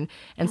barn,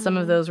 and some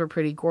of those were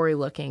pretty gory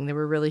looking. They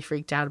were really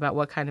freaked out about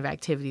what kind of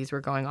activities were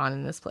going on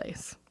in this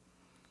place.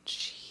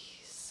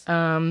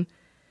 Jeez.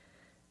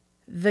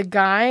 The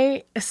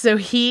guy,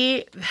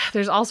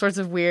 there's all sorts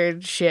of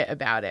weird shit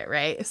about it,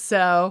 right?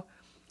 So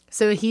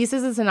he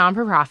says it's a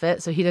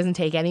non-for-profit, so he doesn't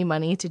take any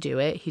money to do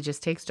it. He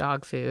just takes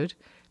dog food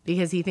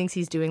because he thinks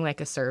he's doing like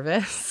a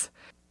service.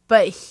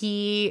 But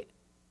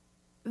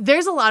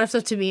there's a lot of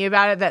stuff to me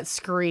about it that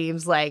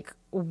screams like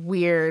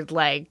weird,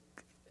 like,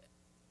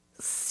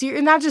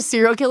 not just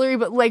serial killery,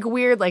 but like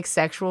weird, like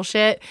sexual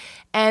shit.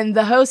 And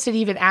the host had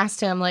even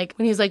asked him, like,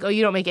 when he's like, oh,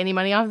 you don't make any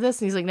money off of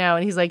this? And he's like, no.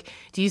 And he's like,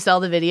 do you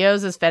sell the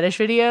videos as fetish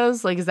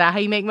videos? Like, is that how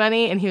you make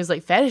money? And he was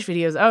like, fetish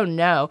videos? Oh,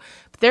 no.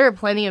 But there are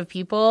plenty of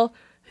people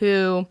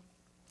who,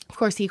 of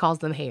course, he calls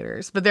them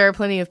haters, but there are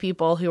plenty of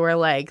people who are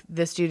like,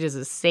 this dude is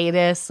a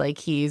sadist, like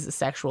he's a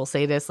sexual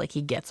sadist, like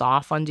he gets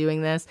off on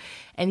doing this.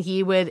 And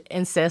he would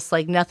insist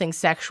like nothing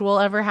sexual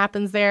ever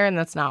happens there, and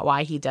that's not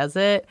why he does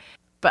it.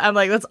 But I'm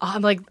like,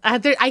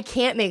 I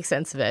can't make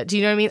sense of it. Do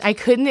you know what I mean? I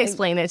couldn't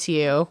explain it to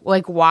you,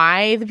 like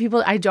why the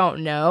people, I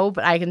don't know,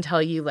 but I can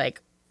tell you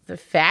like the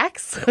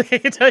facts. Like, I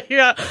can tell you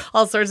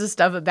all sorts of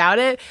stuff about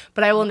it,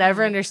 but I will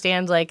never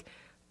understand like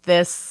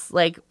this,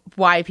 like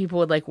why people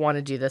would like want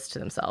to do this to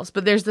themselves.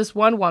 But there's this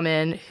one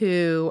woman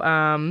who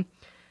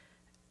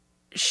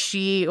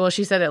she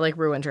said it like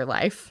ruined her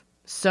life.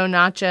 So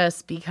not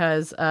just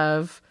because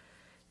of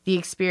the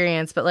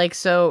experience, but like,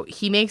 so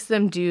he makes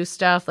them do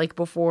stuff like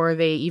before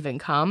they even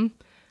come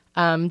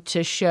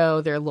to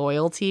show their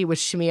loyalty,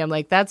 which to me, I'm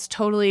like,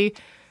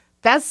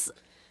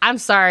 I'm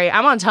sorry,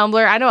 I'm on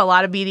Tumblr, I know a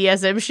lot of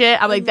BDSM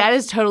shit. I'm like, that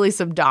is totally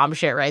some dom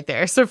shit right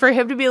there. So for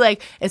him to be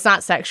like, it's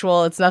not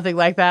sexual, it's nothing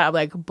like that, I'm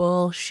like,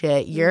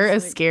 bullshit. You're a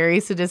scary,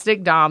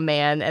 sadistic dom,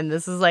 man, and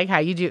this is like how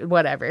you do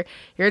whatever.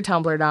 You're a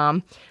Tumblr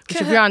dom, which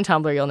if you're on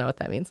Tumblr, you'll know what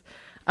that means.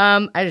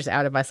 I just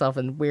outed myself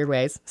in weird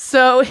ways.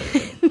 So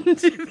in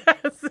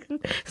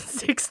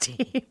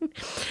 2016,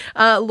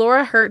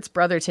 Laura Hertz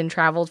Brotherton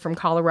traveled from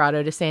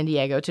Colorado to San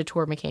Diego to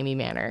tour McCamey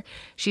Manor.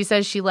 She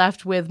says she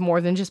left with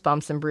more than just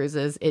bumps and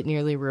bruises. It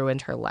nearly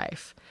ruined her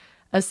life.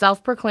 A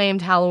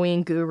self-proclaimed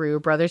Halloween guru,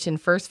 Brotherton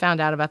first found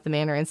out about the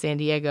manor in San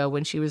Diego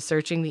when she was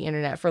searching the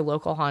internet for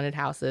local haunted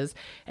houses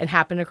and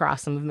happened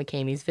across some of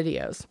McCamey's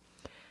videos.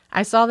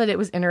 I saw that it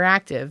was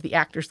interactive. The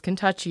actors can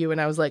touch you,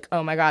 and I was like,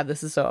 oh my God,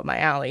 this is so up my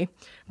alley,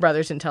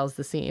 Brotherton tells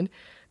The Scene.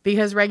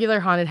 Because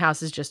regular haunted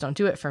houses just don't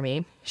do it for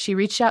me. She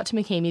reached out to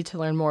McCamey to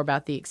learn more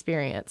about the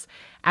experience.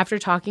 After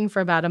talking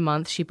for about a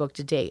month, she booked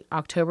a date,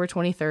 October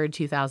 23rd,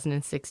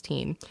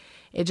 2016.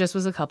 It just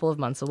was a couple of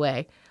months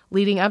away.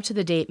 Leading up to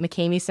the date,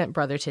 McCamey sent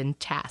Brotherton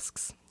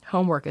tasks,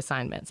 homework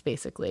assignments,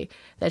 basically,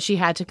 that she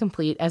had to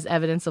complete as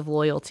evidence of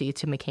loyalty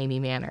to McCamey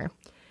Manor.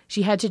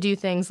 She had to do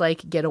things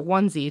like get a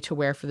onesie to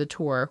wear for the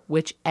tour,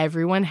 which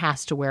everyone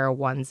has to wear a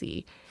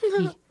onesie.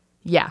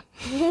 Yeah.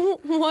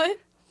 What?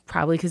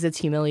 Probably because it's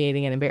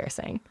humiliating and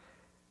embarrassing.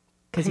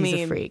 Because he's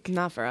a freak.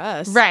 Not for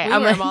us. Right. We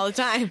wear them all the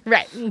time.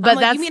 Right. But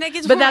that's, you mean I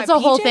get to but wear that's my a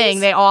whole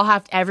PJs?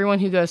 thing. Everyone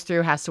who goes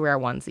through has to wear a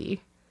onesie.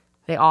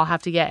 They all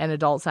have to get an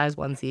adult size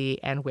onesie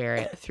and wear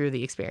it through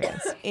the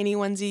experience. Any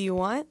onesie you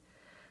want?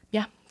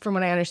 Yeah, from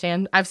what I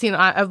understand. I've seen,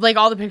 like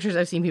all the pictures,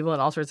 I've seen people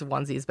in all sorts of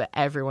onesies, but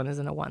everyone is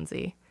in a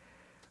onesie.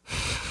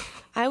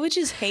 I would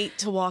just hate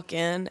to walk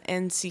in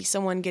and see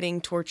someone getting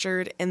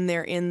tortured and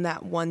they're in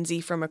that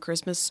onesie from A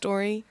Christmas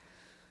Story.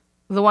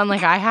 The one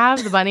like I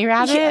have, the bunny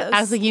rabbit. Yes. I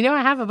was like,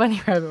 I have a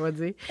bunny rabbit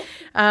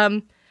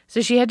onesie.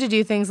 So she had to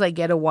do things like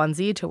get a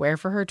onesie to wear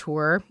for her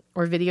tour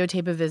or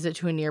videotape a visit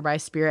to a nearby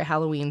Spirit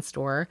Halloween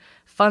store.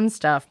 Fun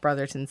stuff,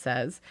 Brotherton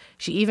says.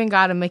 She even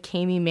got a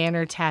McCamey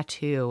Manor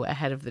tattoo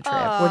ahead of the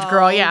trip. Which,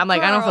 girl, yeah, I'm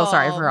like, I don't feel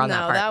sorry for her on that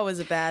part. No, that was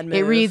a bad move.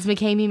 It reads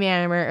McCamey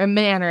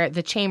Manor at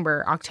the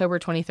Chamber, October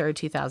 23rd,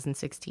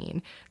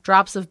 2016.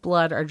 Drops of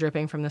blood are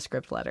dripping from the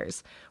script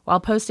letters. While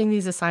posting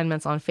these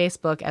assignments on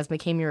Facebook, as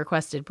McCamey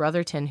requested,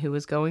 Brotherton, who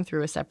was going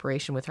through a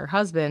separation with her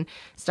husband,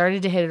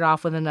 started to hit it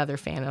off with another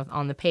fan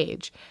on the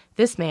page.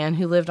 This man,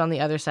 who lived on the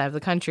other side of the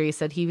country,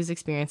 said he was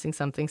experiencing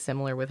something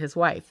similar with his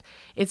wife.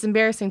 It's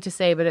embarrassing to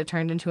say, but it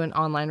turned into an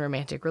online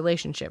romantic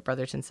relationship,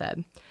 Brotherton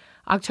said.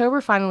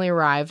 October finally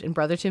arrived, and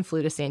Brotherton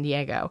flew to San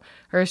Diego.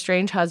 Her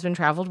estranged husband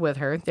traveled with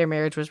her. Their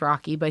marriage was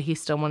rocky, but he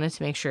still wanted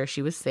to make sure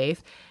she was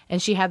safe,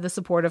 and she had the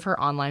support of her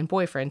online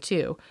boyfriend,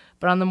 too.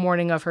 But on the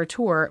morning of her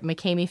tour,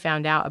 McCamey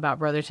found out about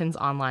Brotherton's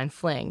online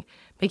fling.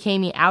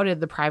 McCamey outed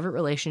the private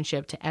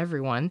relationship to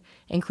everyone,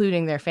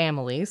 including their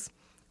families.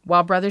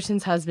 While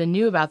Brotherton's husband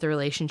knew about the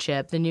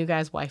relationship, the new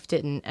guy's wife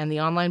didn't, and the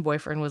online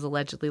boyfriend was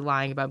allegedly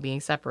lying about being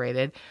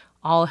separated.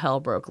 All hell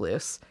broke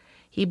loose.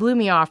 He blew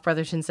me off,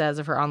 Brotherton says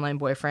of her online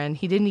boyfriend.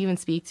 He didn't even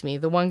speak to me.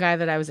 The one guy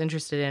that I was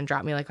interested in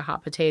dropped me like a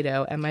hot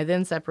potato, and my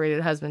then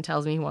separated husband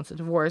tells me he wants a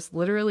divorce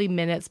literally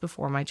minutes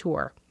before my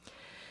tour.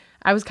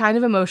 I was kind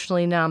of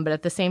emotionally numb, but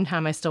at the same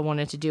time, I still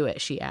wanted to do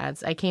it, she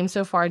adds. I came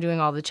so far doing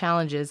all the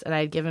challenges, and I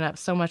had given up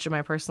so much of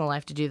my personal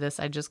life to do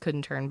this, I just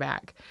couldn't turn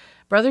back.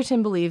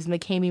 Brotherton believes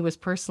McCamey was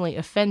personally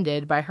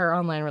offended by her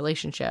online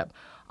relationship.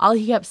 All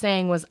he kept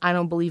saying was, I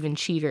don't believe in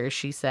cheaters,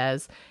 she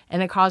says,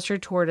 and it caused her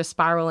tour to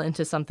spiral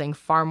into something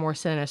far more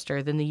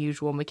sinister than the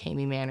usual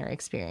McCamey Manor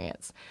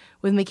experience.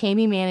 With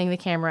McCamey manning the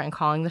camera and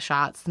calling the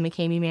shots, the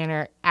McCamey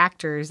Manor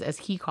actors, as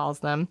he calls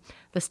them,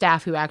 the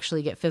staff who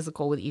actually get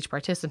physical with each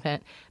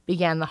participant,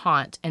 began the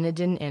haunt, and it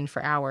didn't end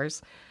for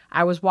hours.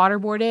 I was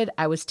waterboarded,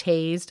 I was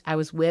tased, I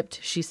was whipped,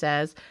 she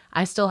says.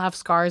 I still have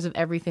scars of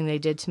everything they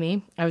did to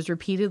me. I was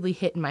repeatedly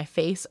hit in my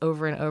face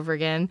over and over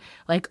again,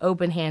 like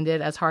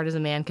open-handed, as hard as a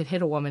man could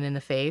hit a woman in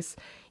the face.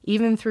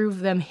 Even through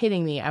them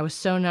hitting me, I was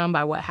so numb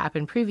by what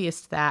happened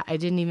previous to that, I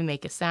didn't even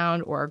make a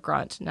sound or a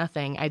grunt,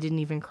 nothing. I didn't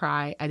even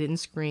cry, I didn't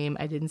scream,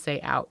 I didn't say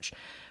ouch.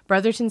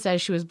 Brotherton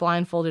says she was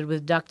blindfolded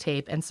with duct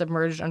tape and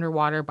submerged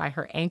underwater by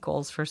her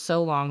ankles for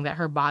so long that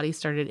her body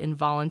started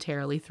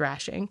involuntarily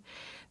thrashing.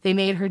 They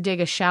made her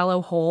dig a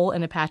shallow hole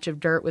in a patch of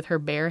dirt with her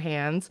bare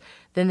hands.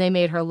 Then they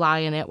made her lie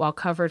in it while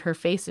covered her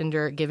face in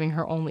dirt, giving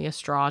her only a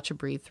straw to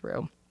breathe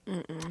through.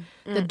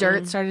 The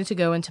dirt started to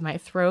go into my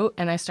throat,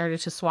 and I started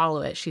to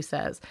swallow it, she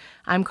says.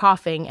 I'm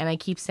coughing, and I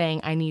keep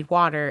saying I need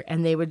water,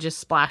 and they would just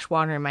splash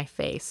water in my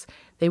face.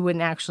 They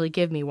wouldn't actually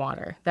give me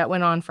water. That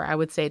went on for, I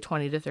would say,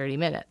 20 to 30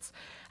 minutes.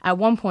 At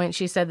one point,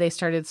 she said they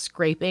started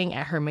scraping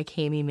at her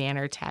McCamey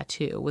Manor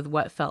tattoo with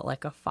what felt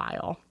like a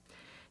file.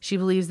 She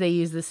believes they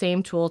used the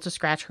same tool to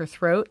scratch her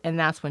throat, and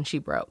that's when she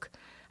broke.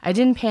 I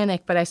didn't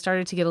panic, but I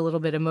started to get a little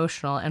bit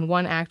emotional, and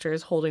one actor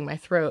is holding my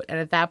throat, and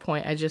at that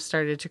point, I just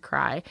started to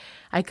cry.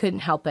 I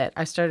couldn't help it.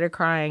 I started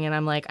crying, and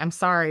I'm like, I'm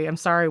sorry,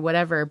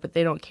 whatever, but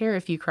they don't care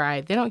if you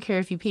cry. They don't care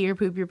if you pee or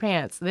poop your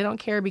pants. They don't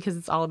care because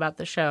it's all about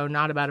the show,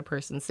 not about a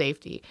person's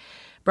safety.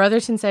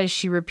 Brotherton says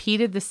she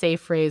repeated the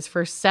safe phrase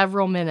for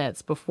several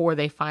minutes before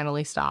they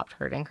finally stopped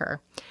hurting her.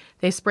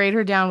 They sprayed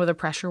her down with a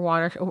pressure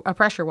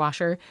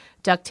washer,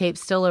 duct tape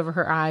still over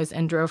her eyes,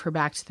 and drove her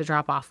back to the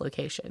drop-off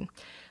location.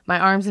 My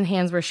arms and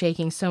hands were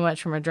shaking so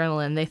much from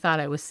adrenaline, they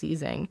thought I was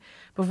seizing.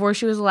 Before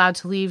she was allowed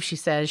to leave, she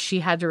says she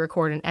had to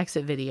record an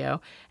exit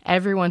video.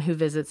 Everyone who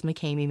visits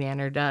McCamey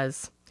Manor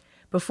does.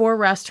 Before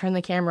Russ turned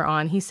the camera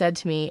on, he said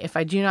to me, if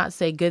I do not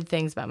say good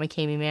things about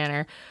McCamey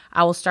Manor,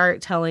 I will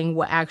start telling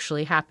what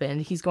actually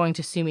happened. He's going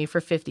to sue me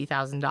for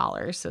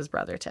 $50,000, says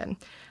Brotherton.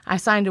 I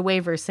signed a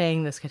waiver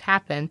saying this could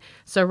happen,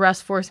 so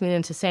Russ forced me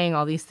into saying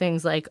all these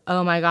things like,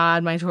 oh my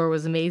God, my tour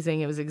was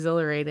amazing, it was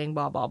exhilarating,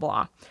 blah, blah,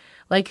 blah.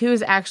 Like, who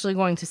is actually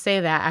going to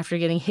say that after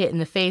getting hit in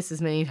the face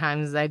as many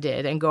times as I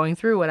did and going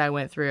through what I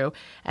went through?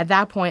 At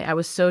that point, I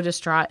was so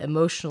distraught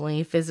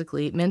emotionally,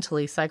 physically,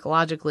 mentally,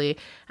 psychologically.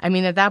 I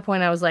mean, at that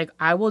point, I was like,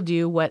 I will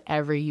do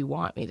whatever you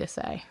want me to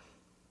say.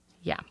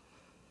 Yeah.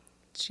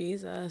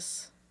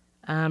 Jesus.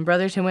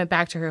 Brotherton went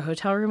back to her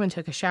hotel room and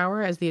took a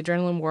shower. As the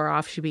adrenaline wore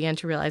off, she began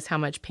to realize how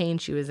much pain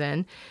she was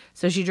in,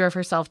 so she drove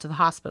herself to the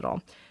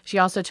hospital. She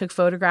also took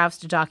photographs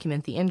to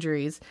document the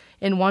injuries.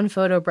 In one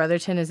photo,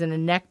 Brotherton is in a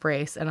neck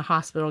brace and a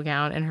hospital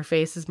gown, and her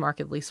face is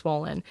markedly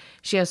swollen.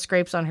 She has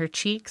scrapes on her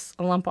cheeks,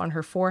 a lump on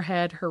her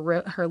forehead,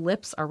 her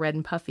lips are red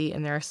and puffy,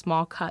 and there are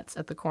small cuts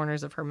at the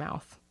corners of her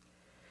mouth.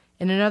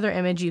 In another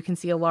image, you can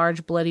see a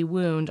large bloody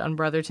wound on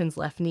Brotherton's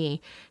left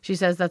knee. She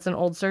says that's an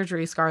old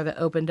surgery scar that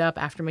opened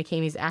up after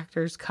McCamey's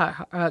actors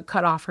cut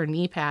off her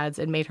knee pads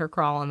and made her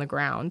crawl on the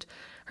ground.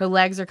 Her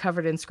legs are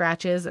covered in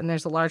scratches, and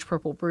there's a large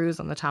purple bruise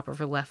on the top of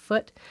her left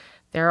foot.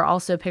 There are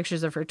also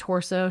pictures of her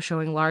torso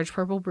showing large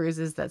purple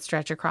bruises that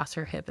stretch across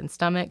her hip and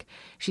stomach.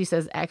 She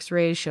says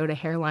x-rays showed a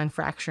hairline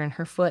fracture in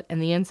her foot,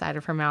 and the inside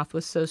of her mouth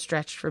was so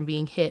stretched from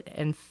being hit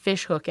and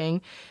fish hooking,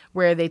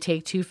 where they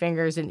take 2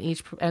 fingers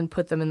and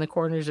put them in the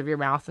corners of your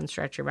mouth and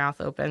stretch your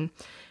mouth open.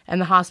 And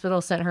the hospital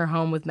sent her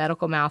home with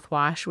medical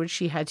mouthwash, which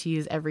she had to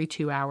use every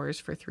 2 hours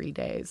for 3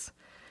 days.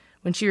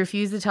 When she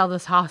refused to tell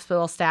this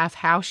hospital staff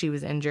how she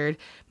was injured,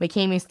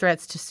 McCamey's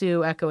threats to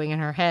sue echoing in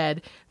her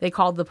head, they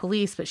called the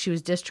police, but she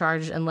was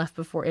discharged and left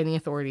before any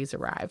authorities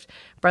arrived.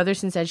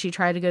 Brotherton said she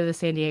tried to go to the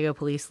San Diego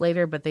police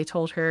later, but they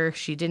told her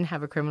she didn't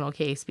have a criminal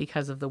case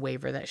because of the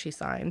waiver that she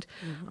signed.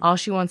 Mm-hmm. All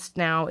she wants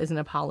now is an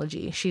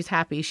apology. She's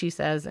happy, she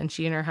says, and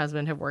she and her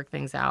husband have worked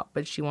things out,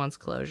 but she wants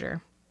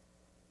closure.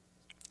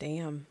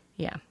 Damn.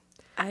 Yeah.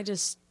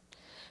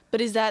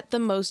 But is that the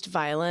most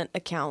violent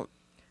account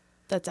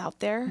that's out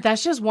there?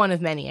 That's just one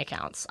of many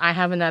accounts. I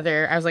have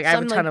another. I was like, I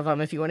have a ton of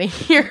them if you want to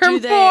hear more.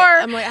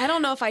 I'm like, I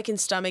don't know if I can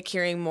stomach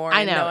hearing more.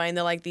 I know. Knowing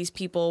that like these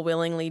people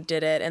willingly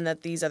did it and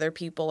that these other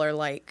people are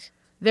like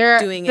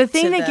doing it. The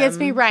thing that gets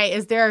me right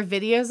is there are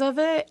videos of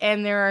it,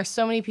 and there are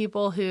so many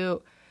people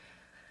who.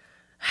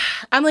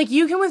 I'm like,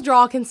 you can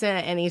withdraw consent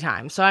at any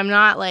time. So I'm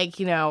not like,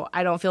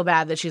 I don't feel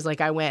bad that she's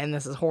like, I went and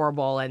this is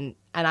horrible and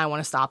I want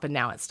to stop, and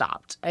now it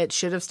stopped. It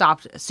should have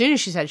stopped as soon as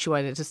she said she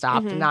wanted it to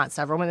stop, mm-hmm. not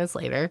several minutes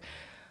later.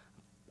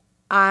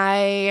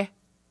 Not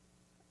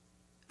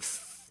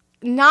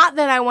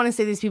that I want to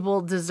say these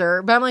people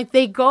deserve, but I'm like,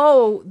 they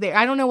go there.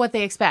 I don't know what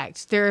they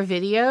expect. There are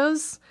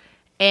videos,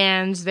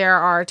 and there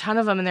are a ton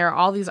of them, and there are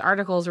all these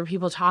articles where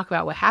people talk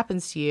about what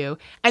happens to you.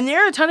 And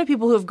there are a ton of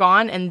people who have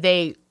gone and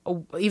they,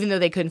 even though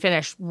they couldn't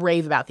finish,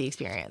 rave about the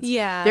experience.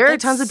 Yeah. There are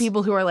tons of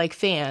people who are like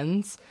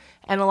fans,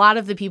 and a lot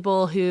of the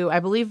people who, I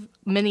believe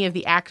many of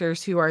the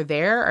actors who are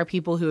there are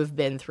people who have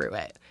been through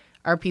it.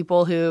 Are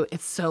people who,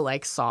 it's so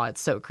like Saw,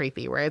 it's so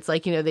creepy, where it's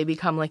like, they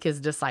become like his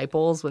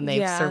disciples when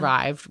they've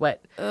survived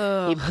what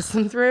he puts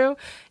them through.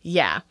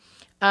 Yeah.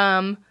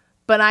 But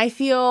I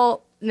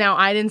feel, now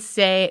I didn't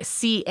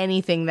see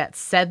anything that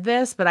said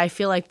this, but I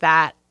feel like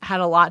that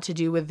had a lot to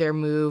do with their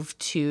move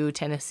to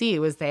Tennessee,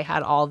 was they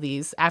had all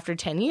these, after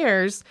 10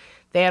 years,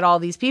 they had all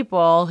these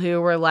people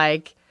who were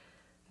like,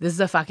 this is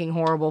a fucking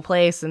horrible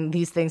place, and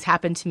these things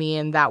happened to me,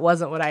 and that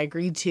wasn't what I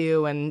agreed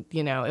to, and,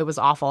 it was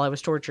awful, I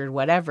was tortured,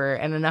 whatever.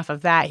 And enough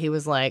of that, he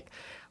was like,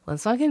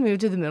 let's fucking move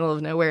to the middle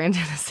of nowhere in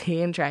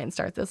Tennessee and try and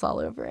start this all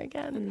over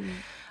again.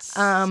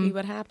 See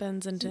what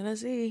happens in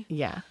Tennessee.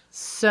 Yeah.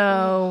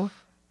 So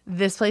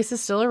this place is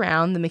still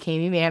around, the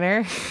McCamey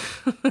Manor.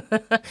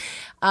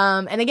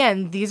 And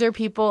again, these are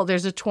people,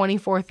 there's a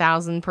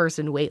 24,000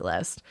 person wait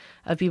list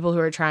of people who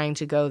are trying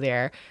to go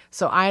there.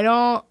 So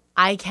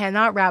I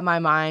cannot wrap my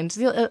mind.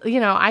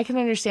 I can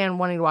understand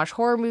wanting to watch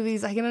horror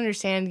movies. I can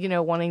understand,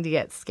 wanting to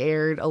get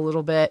scared a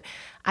little bit.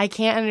 I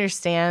can't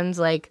understand,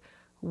 like,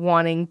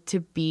 wanting to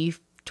be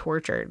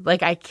tortured.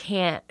 Like, I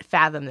can't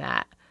fathom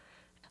that.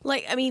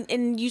 Like, I mean,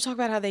 and you talk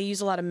about how they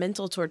use a lot of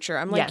mental torture.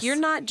 I'm like, yes. You're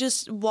not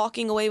just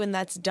walking away when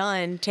that's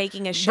done,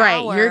 taking a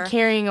shower. Right, you're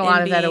carrying a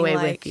lot of that away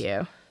with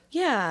you.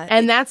 Yeah.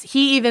 And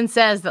he even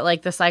says that,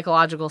 like, the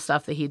psychological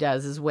stuff that he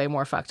does is way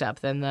more fucked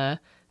up than the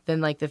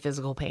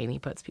physical pain he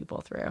puts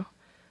people through.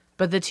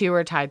 But the two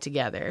are tied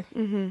together.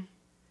 Mm-hmm.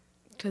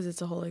 Because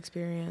it's a whole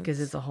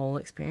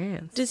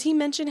experience. Does he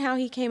mention how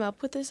he came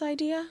up with this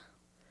idea?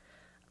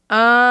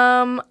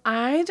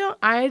 I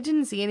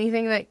didn't see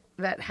anything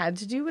that had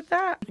to do with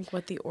that. Like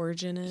what the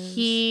origin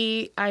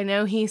is? I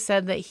know he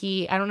said that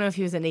I don't know if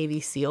he was a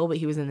Navy SEAL, but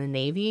he was in the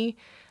Navy.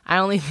 I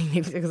only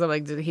think because I'm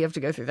like, did he have to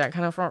go through that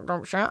kind of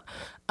front shit?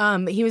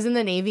 He was in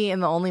the Navy,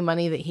 and the only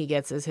money that he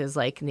gets is his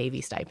like Navy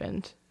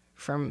stipend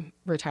from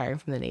retiring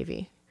from the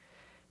Navy.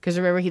 Because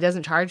remember, he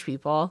doesn't charge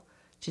people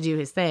to do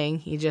his thing.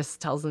 He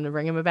just tells them to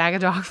bring him a bag of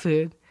dog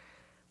food.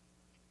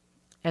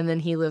 And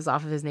then he lives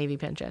off of his Navy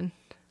pension.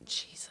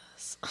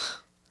 Jesus.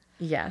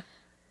 Yeah.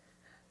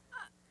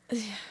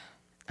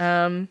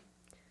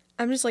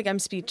 I'm just like, I'm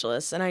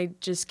speechless, and I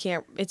just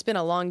can't. It's been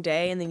a long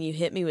day, and then you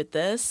hit me with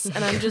this,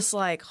 and I'm just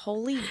like,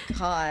 holy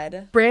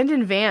God.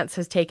 Brandon Vance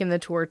has taken the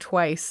tour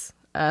twice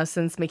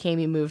since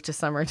McKamey moved to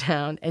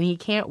Summertown, and he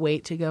can't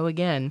wait to go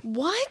again.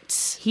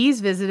 What?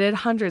 He's visited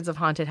hundreds of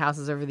haunted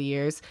houses over the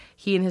years.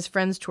 He and his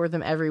friends tour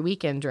them every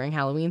weekend during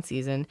Halloween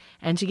season,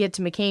 and to get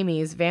to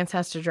McKamey's, Vance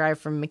has to drive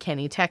from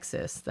McKinney,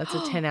 Texas. That's a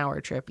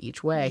 10-hour trip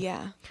each way.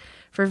 Yeah.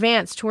 For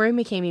Vance, touring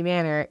McKamey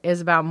Manor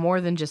is about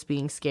more than just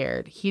being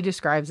scared. He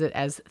describes it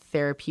as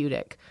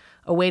therapeutic,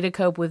 a way to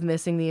cope with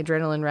missing the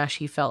adrenaline rush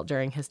he felt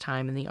during his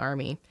time in the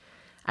Army.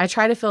 I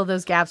try to fill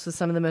those gaps with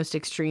some of the most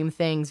extreme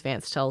things,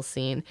 Vance tells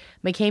Scene.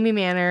 McKamey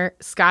Manor,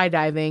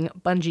 skydiving,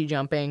 bungee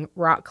jumping,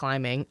 rock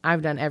climbing.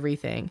 I've done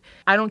everything.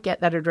 I don't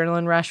get that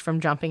adrenaline rush from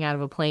jumping out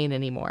of a plane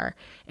anymore.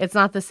 It's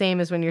not the same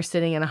as when you're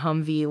sitting in a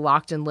Humvee,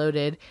 locked and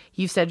loaded.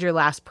 You've said your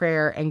last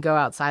prayer and go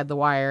outside the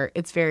wire.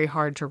 It's very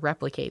hard to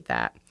replicate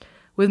that.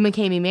 With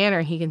McKamey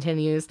Manor, he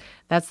continues,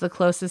 that's the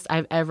closest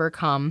I've ever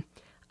come.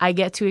 I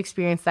get to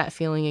experience that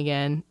feeling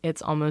again.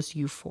 It's almost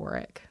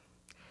euphoric.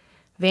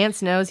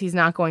 Vance knows he's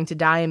not going to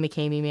die in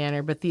McKamey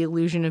Manor, but the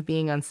illusion of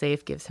being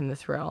unsafe gives him the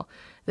thrill.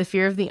 The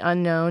fear of the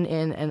unknown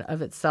in and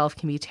of itself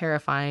can be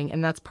terrifying,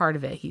 and that's part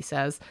of it, he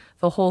says.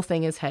 The whole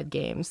thing is head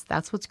games.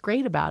 That's what's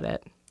great about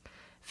it.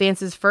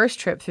 Vance's first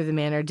trip through the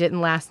manor didn't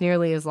last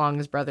nearly as long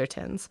as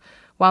Brotherton's.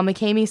 While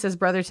McKamey says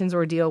Brotherton's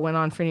ordeal went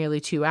on for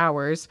nearly 2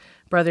 hours,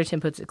 Brotherton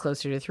puts it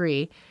closer to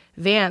 3.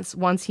 Vance,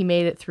 once he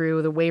made it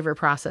through the waiver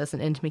process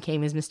and into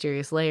McKamey's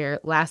mysterious lair,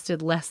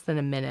 lasted less than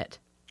a minute.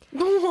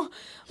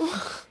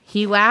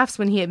 He laughs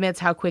when he admits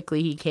how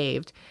quickly he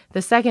caved.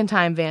 The second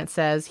time, Vance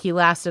says, he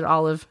lasted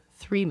all of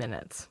 3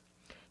 minutes.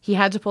 He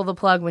had to pull the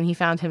plug when he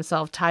found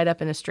himself tied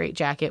up in a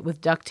straitjacket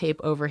with duct tape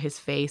over his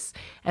face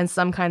and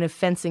some kind of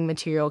fencing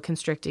material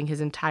constricting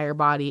his entire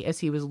body as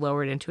he was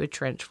lowered into a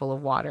trench full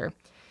of water.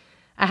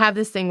 I have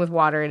this thing with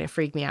water and it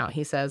freaked me out,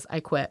 he says. I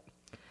quit.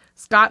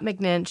 Scott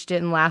McNinch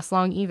didn't last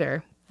long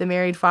either. The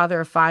married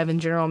father of 5 and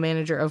general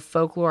manager of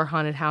Folklore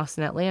Haunted House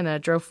in Atlanta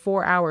drove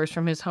 4 hours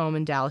from his home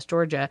in Dallas,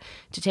 Georgia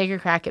to take a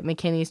crack at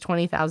McKinney's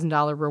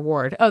 $20,000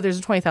 reward. Oh, there's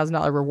a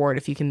 $20,000 reward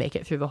if you can make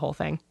it through the whole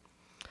thing.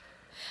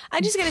 I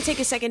just got to take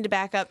a second to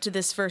back up to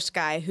this first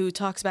guy who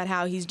talks about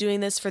how he's doing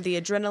this for the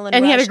adrenaline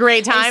and rush. He had a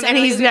great time, and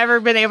he's never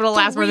been able to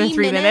last more than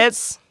 3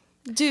 minutes.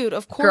 Dude,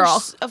 of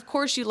course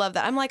you love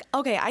that. I'm like,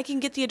 okay, I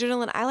can get the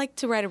adrenaline. I like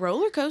to ride a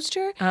roller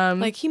coaster.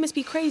 Like, he must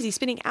be crazy,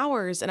 spending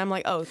hours. And I'm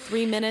like, oh,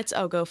 3 minutes?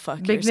 Oh, go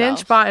fuck yourself.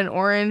 McNinch bought an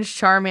orange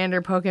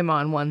Charmander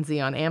Pokemon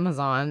onesie on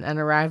Amazon and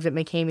arrived at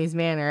McKamey's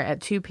Manor at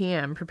 2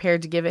 p.m.,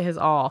 prepared to give it his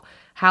all.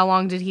 How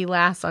long did he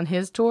last on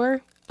his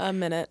tour? A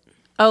minute.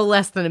 Oh,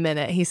 less than a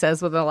minute, he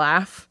says with a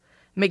laugh.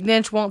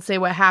 McNinch won't say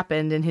what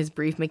happened in his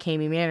brief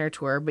McKamey Manor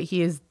tour, but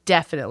he is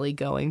definitely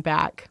going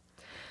back.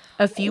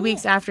 A few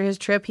weeks after his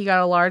trip, he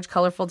got a large,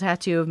 colorful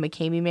tattoo of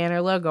McKamey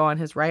Manor logo on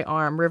his right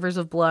arm. Rivers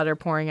of blood are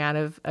pouring out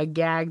of a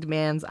gagged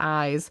man's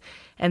eyes,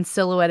 and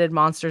silhouetted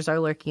monsters are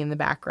lurking in the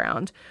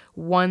background.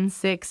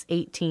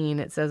 1/6/18,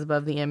 it says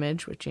above the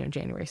image, which,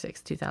 January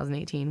 6,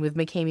 2018, with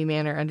McKamey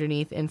Manor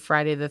underneath in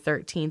Friday the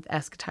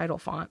 13th-esque title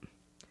font.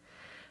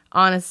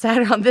 On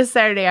this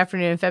Saturday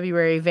afternoon in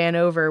February,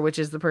 Vanover, which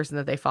is the person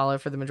that they follow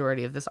for the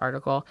majority of this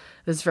article,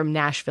 this is from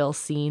Nashville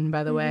Scene,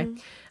 by the way,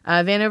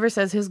 Vanover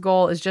says his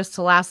goal is just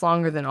to last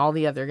longer than all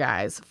the other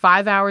guys.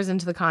 5 hours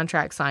into the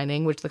contract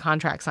signing, which the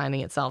contract signing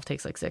itself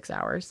takes like 6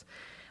 hours.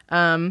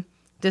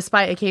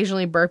 Despite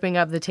occasionally burping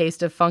up the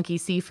taste of funky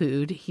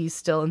seafood, he's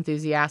still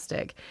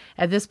enthusiastic.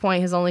 At this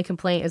point, his only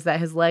complaint is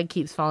that his leg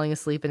keeps falling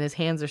asleep and his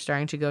hands are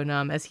starting to go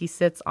numb as he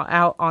sits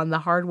out on the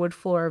hardwood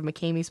floor of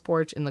McKamey's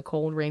porch in the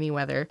cold, rainy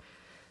weather.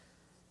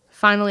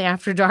 Finally,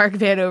 after dark,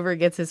 Vanover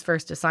gets his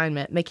first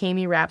assignment.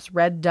 McKamey wraps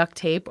red duct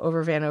tape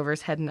over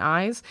Vanover's head and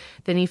eyes.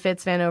 Then he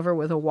fits Vanover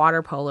with a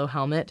water polo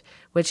helmet,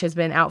 which has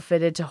been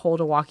outfitted to hold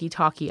a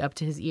walkie-talkie up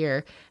to his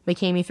ear.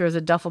 McKamey throws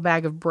a duffel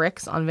bag of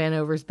bricks on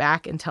Vanover's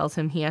back and tells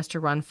him he has to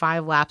run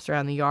 5 laps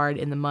around the yard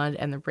in the mud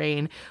and the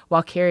rain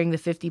while carrying the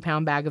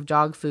 50-pound bag of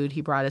dog food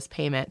he brought as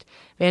payment.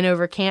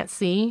 Vanover can't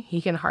see,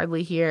 he can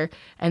hardly hear,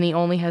 and he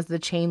only has the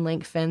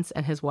chain-link fence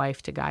and his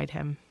wife to guide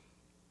him.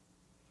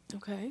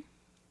 Okay.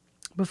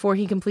 Before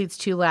he completes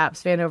 2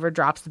 laps, Vanover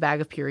drops the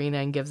bag of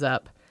Purina and gives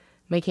up.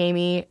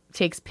 McKamey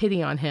takes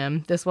pity on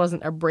him. This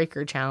wasn't a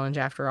breaker challenge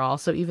after all,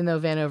 so even though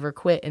Vanover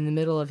quit in the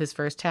middle of his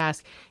first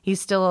task, he's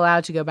still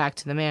allowed to go back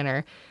to the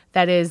manor.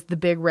 That is, the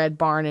big red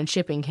barn and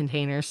shipping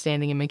containers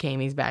standing in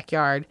McKamey's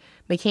backyard.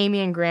 McKamey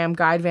and Graham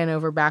guide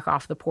Vanover back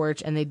off the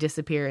porch, and they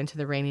disappear into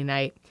the rainy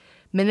night.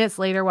 Minutes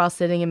later, while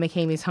sitting in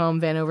McKamey's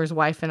home, Vanover's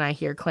wife and I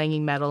hear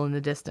clanging metal in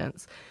the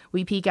distance.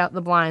 We peek out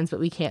the blinds,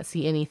 but we can't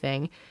see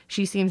anything.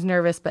 She seems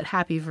nervous but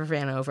happy for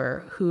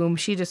Vanover, whom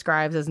she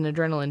describes as an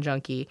adrenaline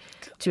junkie,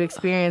 to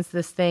experience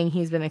this thing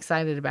he's been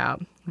excited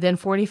about. Then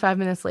 45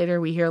 minutes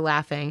later, we hear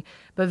laughing,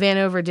 but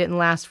Vanover didn't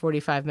last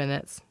 45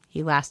 minutes.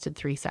 He lasted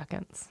 3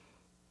 seconds.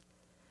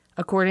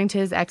 According to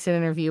his exit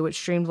interview, which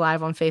streamed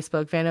live on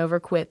Facebook,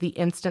 Vanover quit the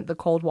instant the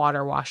cold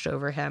water washed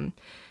over him.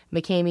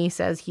 McKamey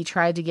says he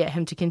tried to get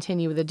him to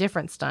continue with a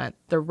different stunt,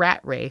 the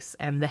rat race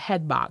and the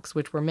head box,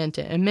 which were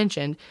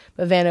mentioned,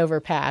 but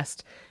Vanover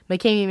passed.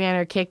 McKamey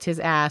Manor kicked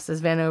his ass,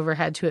 as Vanover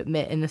had to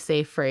admit in the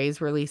safe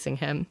phrase, releasing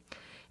him.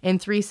 In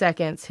 3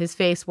 seconds, his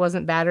face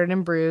wasn't battered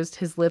and bruised,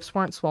 his lips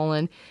weren't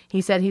swollen.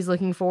 He said he's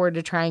looking forward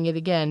to trying it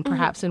again,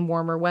 perhaps in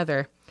warmer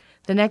weather.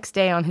 The next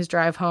day on his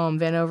drive home,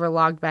 Vanover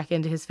logged back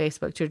into his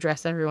Facebook to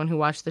address everyone who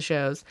watched the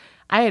shows.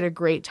 I had a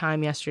great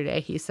time yesterday,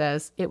 he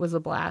says. It was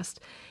a blast.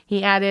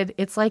 He added,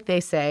 it's like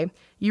they say,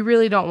 you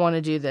really don't want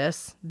to do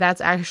this.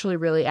 That's actually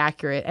really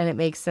accurate, and it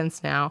makes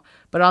sense now.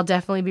 But I'll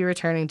definitely be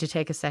returning to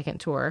take a second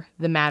tour.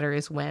 The matter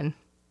is when.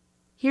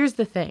 Here's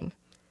the thing.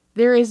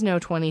 There is no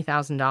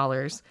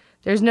 $20,000.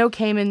 There's no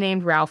caiman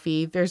named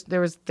Ralphie. There's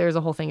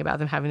a whole thing about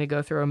them having to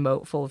go through a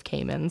moat full of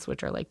caimans,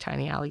 which are like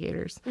tiny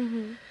alligators.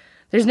 Mm-hmm.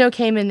 There's no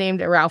caiman named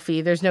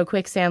Ralphie. There's no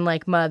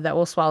quicksand-like mud that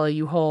will swallow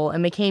you whole.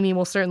 And McKamey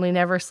will certainly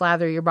never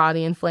slather your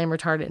body in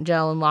flame-retardant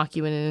gel and lock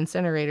you in an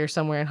incinerator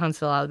somewhere in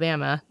Huntsville,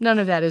 Alabama. None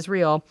of that is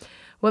real.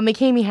 What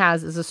McKamey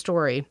has is a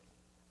story.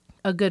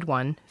 A good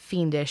one,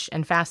 fiendish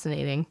and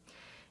fascinating.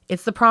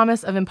 It's the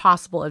promise of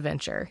impossible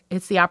adventure.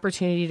 It's the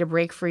opportunity to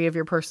break free of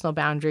your personal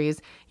boundaries,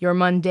 your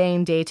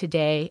mundane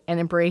day-to-day, and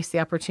embrace the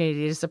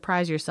opportunity to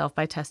surprise yourself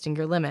by testing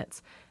your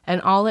limits. And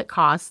all it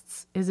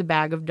costs is a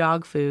bag of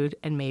dog food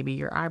and maybe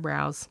your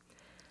eyebrows.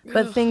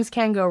 But things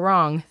can go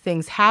wrong.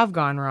 Things have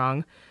gone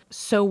wrong.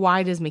 So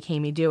why does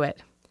McKamey do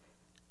it?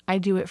 I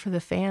do it for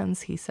the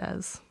fans, he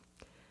says.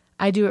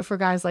 I do it for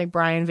guys like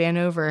Brian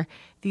Vanover.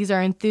 These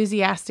are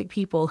enthusiastic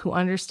people who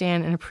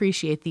understand and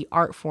appreciate the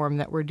art form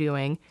that we're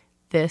doing.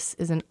 This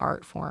is an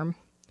art form.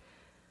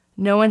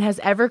 No one has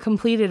ever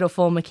completed a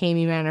full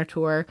McKamey Manor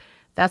tour.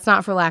 That's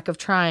not for lack of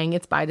trying,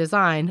 it's by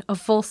design. A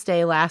full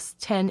stay lasts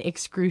 10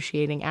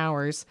 excruciating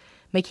hours.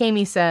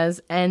 McKamey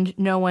says, and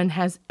no one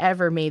has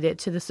ever made it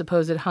to the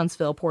supposed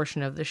Huntsville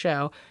portion of the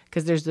show,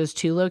 because there's those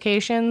 2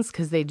 locations,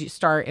 because they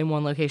start in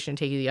one location and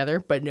take you to the other,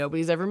 but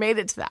nobody's ever made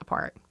it to that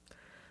part.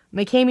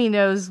 McKamey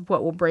knows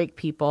what will break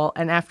people,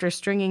 and after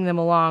stringing them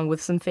along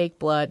with some fake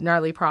blood,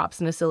 gnarly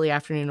props, and a silly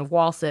afternoon of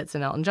wall sits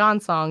and Elton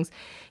John songs,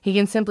 he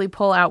can simply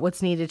pull out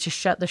what's needed to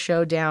shut the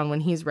show down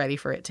when he's ready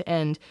for it to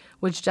end,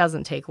 which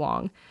doesn't take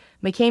long.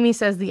 McKamey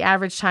says the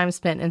average time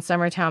spent in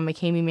Summertown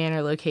McKamey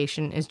Manor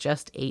location is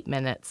just 8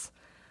 minutes.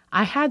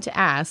 I had to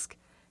ask,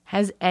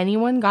 has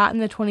anyone gotten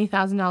the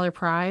 $20,000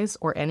 prize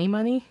or any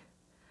money?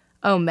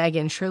 Oh,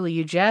 Megan, surely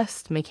you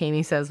jest,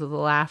 McKamey says with a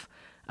laugh.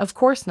 Of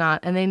course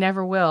not, and they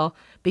never will,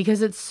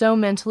 because it's so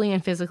mentally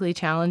and physically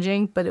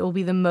challenging, but it will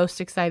be the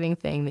most exciting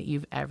thing that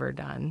you've ever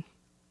done.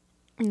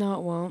 No,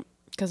 it won't,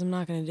 because I'm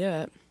not going to do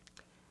it.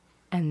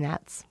 And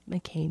that's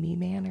McKamey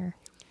Manor.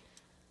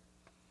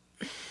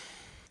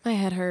 My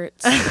head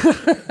hurts.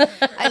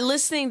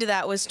 Listening to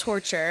that was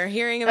torture.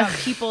 Hearing about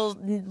people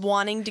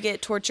wanting to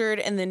get tortured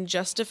and then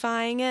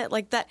justifying it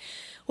like that.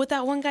 What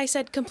that one guy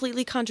said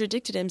completely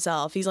contradicted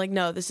himself. He's like,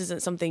 no, this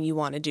isn't something you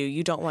want to do.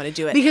 You don't want to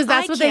do it. Because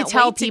that's what they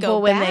tell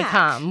people when they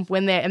come.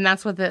 And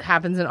that's what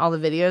happens in all the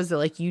videos. They're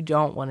like, you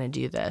don't want to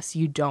do this.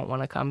 You don't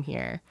want to come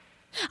here.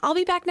 I'll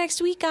be back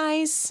next week,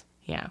 guys.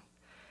 Yeah.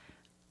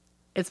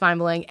 It's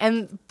mind-blowing.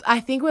 And I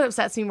think what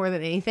upsets me more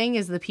than anything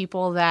is there are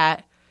people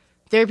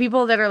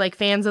that are like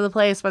fans of the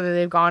place, whether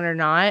they've gone or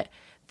not,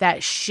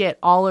 that shit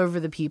all over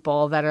the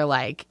people that are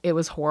like, it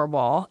was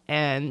horrible.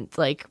 And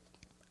like,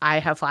 I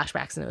have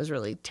flashbacks and it was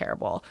really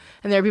terrible.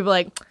 And there are people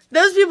like,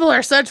 those people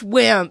are such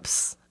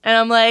wimps. And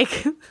I'm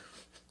like,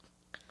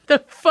 the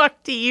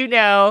fuck do you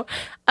know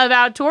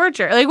about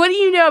torture? Like, what do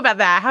you know about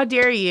that? How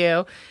dare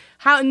you?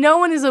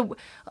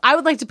 I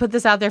would like to put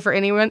this out there for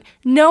anyone.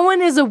 No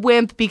one is a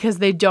wimp because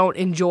they don't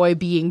enjoy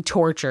being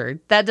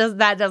tortured. That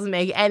doesn't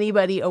make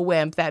anybody a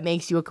wimp. That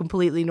makes you a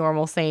completely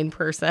normal, sane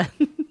person.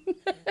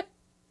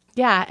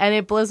 Yeah, and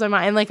it blows my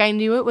mind. And like, I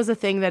knew it was a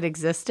thing that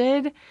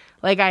existed.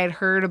 Like, I had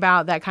heard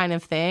about that kind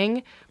of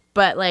thing,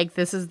 but like,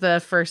 this is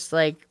the first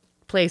like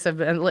place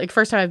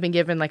first time I've been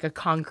given like a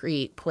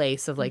concrete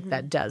place of like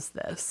that does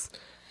this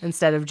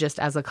instead of just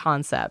as a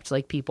concept.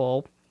 Like,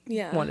 people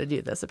want to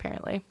do this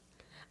apparently.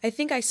 I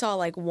think I saw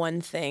like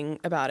one thing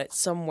about it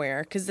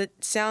somewhere because it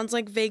sounds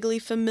like vaguely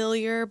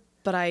familiar,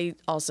 but I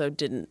also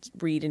didn't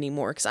read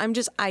anymore because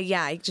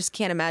I just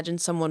can't imagine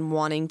someone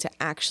wanting to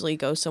actually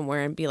go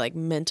somewhere and be like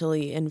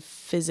mentally and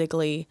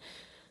physically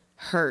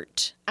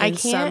hurt in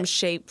some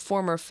shape,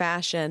 form, or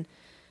fashion.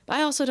 But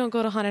I also don't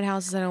go to haunted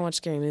houses. I don't watch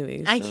scary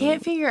movies. I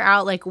can't figure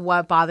out like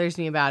what bothers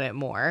me about it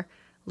more,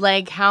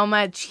 like how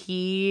much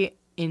he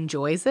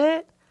enjoys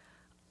it,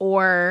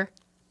 or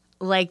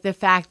like the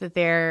fact that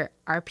there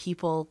are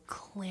people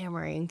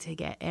clamoring to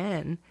get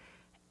in.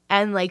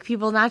 And like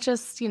people, not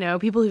just,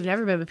 people who've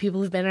never been, but people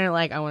who've been are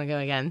like, I want to go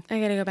again. I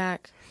gotta go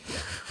back.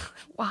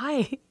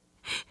 Why?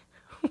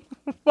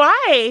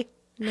 Why?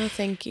 No,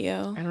 thank you.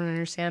 I don't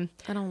understand.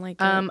 I don't like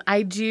it.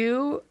 I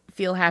do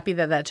feel happy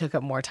that took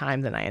up more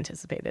time than I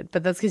anticipated,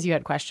 but that's because you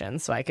had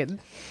questions, so I could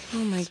Oh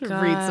my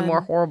God. read some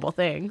more horrible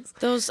things.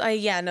 Those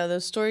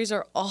stories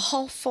are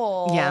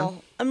awful. Yeah.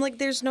 I'm like,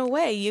 there's no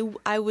way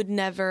I would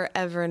never,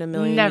 ever in a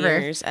million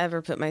years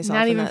ever put myself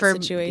Not in even that for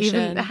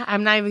situation.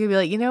 I'm not even gonna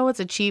be like, what's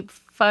a cheap,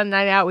 fun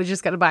night out? We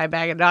just got to buy a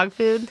bag of dog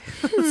food.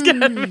 Let's go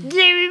to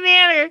McCamey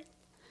Manor.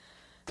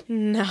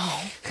 No.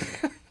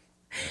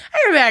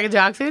 I got a bag of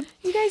dog food.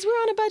 You guys, we're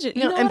on a budget.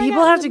 You know And what I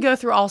people got? have to go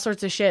through all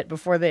sorts of shit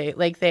before they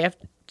have.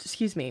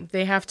 Excuse me.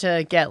 They have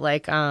to get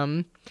like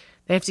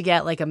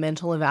a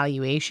mental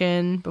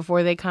evaluation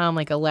before they come,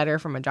 like a letter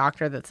from a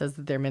doctor that says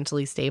that they're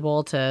mentally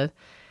stable to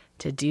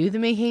do the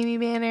McCamey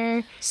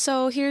Manor.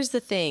 So here's the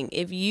thing: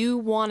 if you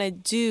want to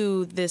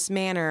do this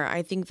manor,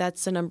 I think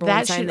that's the number one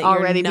That sign should that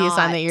already be a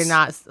sign that you're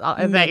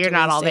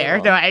not all there.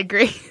 stable. No, I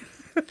agree.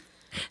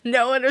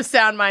 No one of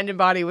sound mind and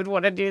body would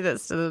want to do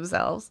this to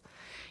themselves.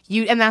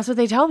 And that's what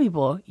they tell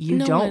people. You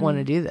don't want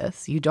to do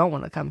this. You don't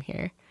want to come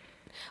here.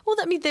 Well,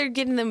 that means they're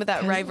getting them with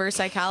that reverse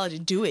psychology.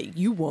 Do it.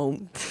 You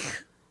won't.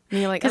 And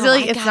you're like, Because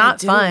it's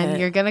not fun.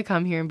 You're going to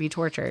come here and be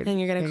tortured. And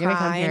you're going to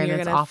cry and you're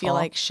going to feel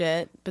like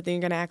shit. But then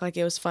you're going to act like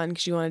it was fun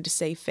because you wanted to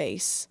save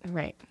face.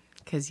 Right.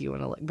 Because you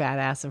want to look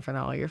badass in front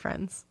of all your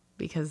friends.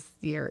 Because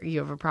you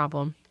have a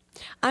problem.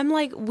 I'm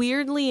like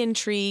weirdly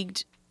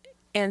intrigued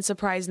and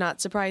surprised, not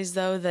surprised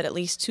though, that at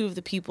least two of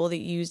the people that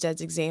you used as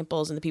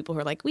examples and the people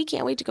who are like, we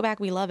can't wait to go back,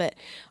 we love it,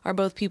 are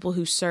both people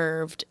who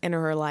served and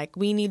are like,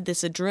 we need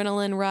this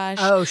adrenaline rush.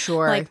 Oh,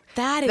 sure. Like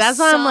that's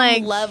what some I'm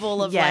like,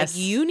 level of yes.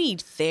 like, you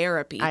need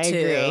therapy too. I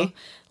agree.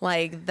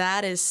 Like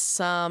that is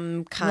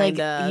some kind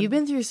of. You've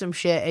been through some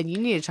shit and you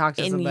need to talk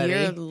to and somebody.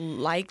 you're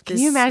like this.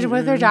 Can you imagine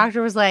what their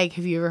doctor was like?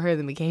 Have you ever heard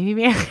of the McCamey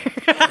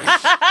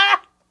Manor?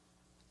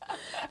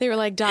 They were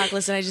like, Doc,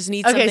 listen, I just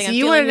need something. Okay, so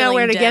you want to know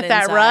where to get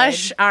that inside.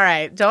 rush? All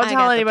right. Don't I tell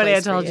got the anybody I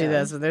place for told you you.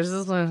 this, but there's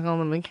this one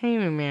called the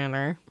McCamey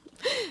Manor.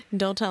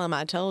 Don't tell them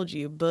I told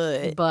you,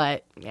 but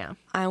yeah.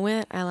 I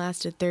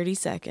lasted 30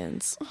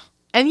 seconds.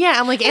 And yeah,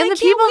 I'm like, and I the can't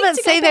people wait that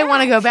to say go they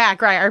want to back. go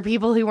back, right, are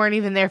people who weren't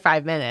even there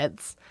 5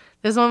 minutes.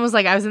 This one was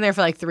like, I was in there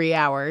for like 3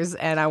 hours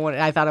and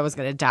I thought I was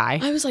going to die.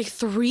 I was like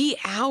 3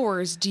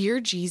 hours, dear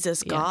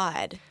Jesus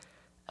God.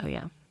 Oh,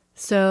 yeah.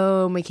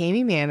 So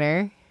McCamey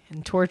Manor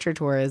and torture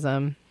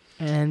tourism.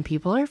 And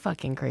people are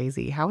fucking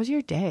crazy. How was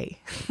your day?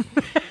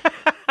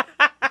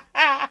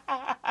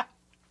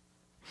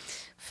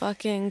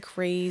 Fucking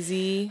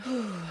crazy.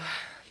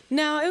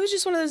 No, it was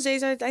just one of those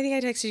days. I think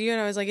I texted you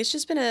and I was like, it's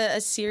just been a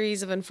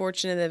series of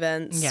unfortunate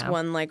events,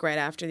 one like right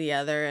after the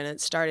other. And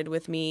it started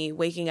with me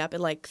waking up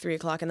at like 3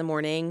 o'clock in the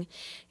morning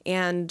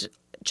and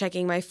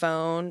checking my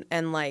phone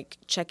and like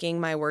checking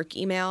my work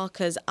email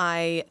because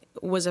I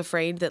was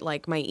afraid that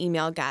like my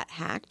email got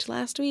hacked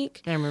last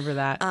week. I remember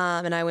that.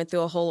 And I went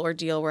through a whole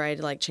ordeal where I had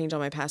to like change all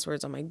my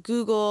passwords on my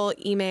Google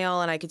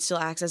email and I could still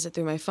access it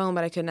through my phone,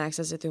 but I couldn't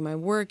access it through my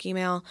work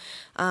email.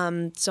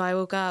 So I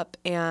woke up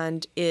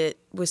and it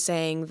was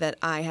saying that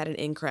I had an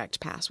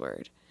incorrect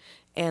password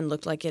and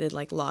looked like it had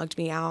like logged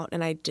me out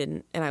and I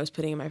didn't, and I was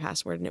putting in my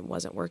password and it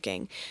wasn't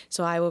working.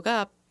 So I woke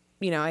up,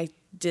 I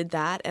did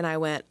that and I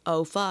went,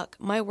 oh fuck,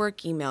 my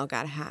work email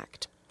got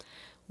hacked.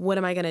 What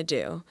am I going to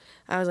do?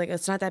 I was like,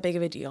 it's not that big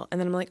of a deal. And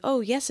then I'm like,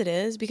 oh, yes, it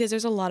is, because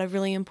there's a lot of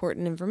really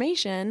important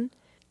information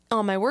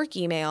on my work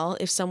email.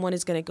 If someone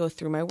is going to go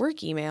through my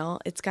work email,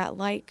 it's got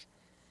like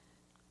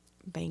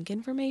bank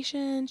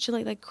information, shit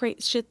like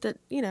shit that,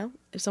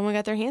 if someone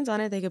got their hands on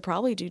it, they could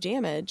probably do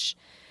damage.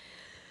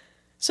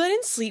 So I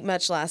didn't sleep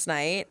much last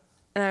night.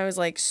 And I was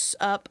like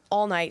up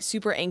all night,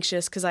 super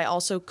anxious because I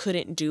also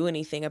couldn't do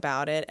anything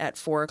about it at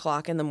 4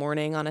 o'clock in the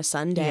morning on a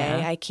Sunday.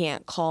 Yeah. I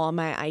can't call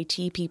my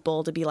IT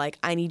people to be like,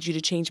 I need you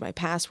to change my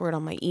password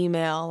on my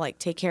email, like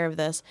take care of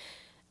this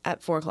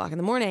at 4 o'clock in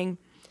the morning.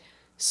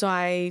 So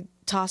I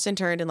tossed and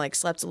turned and like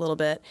slept a little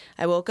bit.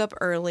 I woke up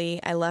early.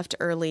 I left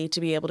early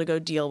to be able to go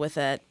deal with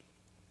it.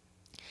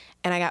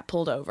 And I got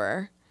pulled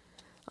over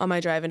on my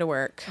drive into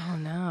work. Oh,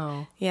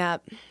 no.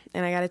 Yep.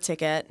 And I got a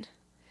ticket.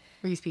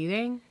 Were you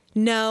speeding?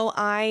 No,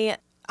 I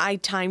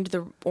timed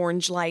the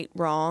orange light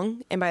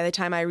wrong, and by the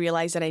time I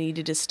realized that I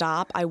needed to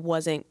stop, I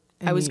was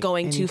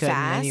going too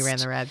fast. And you ran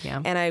the red,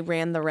 yeah. And I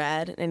ran the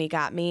red, and he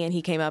got me, and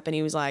he came up, and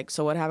he was like,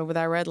 so what happened with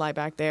that red light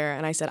back there?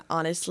 And I said,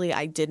 honestly,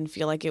 I didn't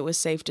feel like it was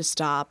safe to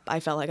stop. I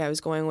felt like I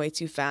was going way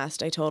too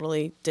fast. I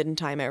totally didn't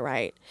time it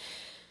right.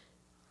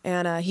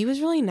 And he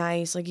was really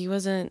nice. Like, he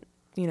wasn't,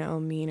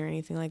 mean or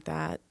anything like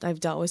that. I've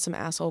dealt with some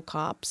asshole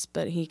cops,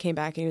 but he came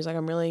back and he was like,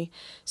 I'm really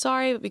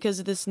sorry, but because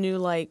of this new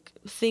like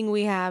thing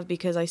we have,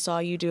 because I saw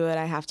you do it,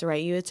 I have to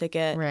write you a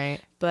ticket.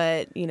 Right.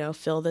 But,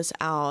 fill this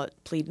out,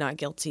 plead not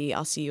guilty.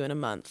 I'll see you in a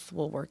month.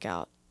 We'll work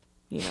out,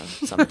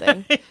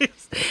 something.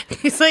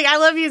 He's like, I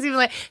love you. He's even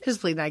like, just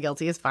plead not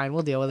guilty. It's fine.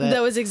 We'll deal with it.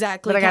 That was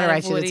exactly But I gotta kind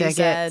write of you the what he ticket.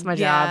 said. It's my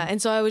Yeah. job.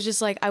 And so I was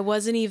just like, I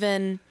wasn't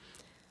even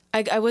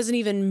I wasn't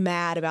even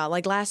mad about,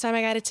 like, last time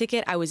I got a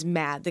ticket, I was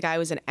mad. The guy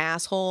was an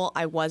asshole.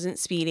 I wasn't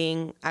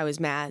speeding. I was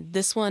mad.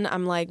 This one,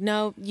 I'm like,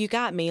 no, you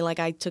got me. Like,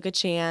 I took a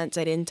chance.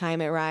 I didn't time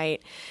it right.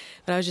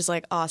 But I was just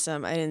like,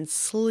 awesome. I didn't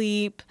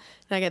sleep.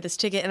 And I got this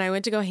ticket, and I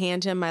went to go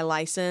hand him my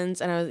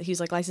license, and he was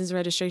like, license and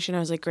registration. I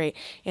was like, great.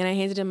 And I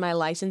handed him my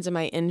license and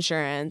my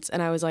insurance,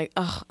 and I was like,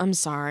 oh, I'm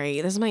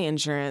sorry. This is my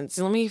insurance.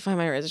 Let me find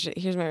my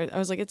registration. Here's my. I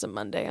was like, it's a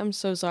Monday. I'm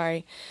so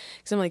sorry,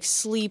 because I'm like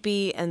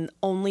sleepy and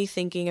only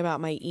thinking about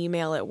my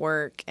email at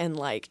work and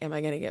like, am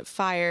I gonna get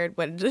fired?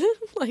 What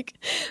like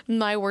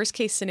my worst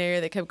case scenario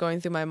that kept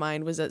going through my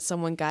mind was that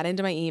someone got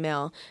into my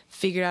email,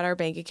 figured out our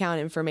bank account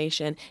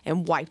information,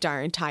 and wiped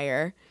our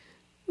entire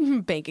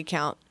bank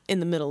account in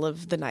the middle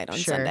of the night on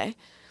Sunday,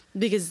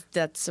 because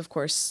that's, of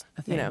course,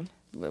 you know,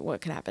 what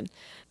could happen.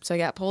 So I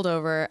got pulled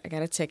over. I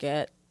got a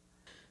ticket.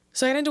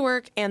 So I got into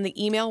work, and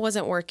the email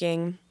wasn't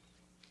working.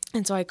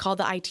 And so I called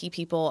the IT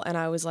people, and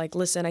I was like,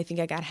 listen, I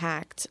think I got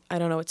hacked. I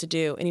don't know what to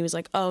do. And he was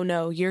like, oh,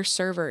 no, your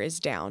server is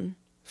down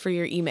for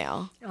your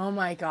email. Oh,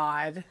 my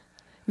God.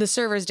 The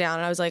server's down.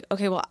 And I was like,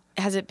 okay, well,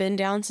 has it been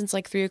down since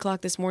like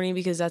 3:00 this morning?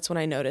 Because that's when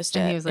I noticed it.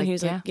 And he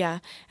was like, yeah.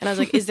 And I was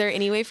like, is there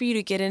any way for you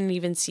to get in and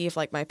even see if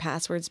like my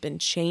password's been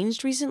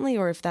changed recently,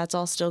 or if that's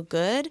all still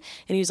good?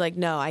 And he was like,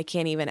 no, I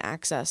can't even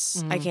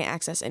access. I can't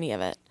access any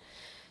of it.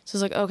 So I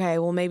was like, okay,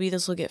 well, maybe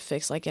this will get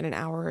fixed like in an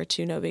hour or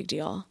two. No big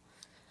deal.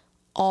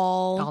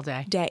 All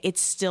day.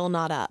 It's still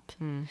not up.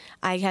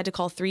 I had to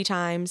call 3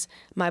 times.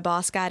 My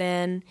boss got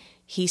in.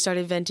 He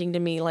started venting to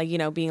me, like, you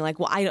know, being like,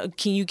 well,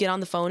 can you get on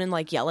the phone and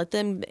like yell at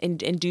them and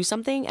do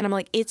something? And I'm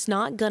like, it's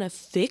not going to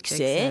fix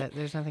it.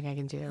 There's nothing I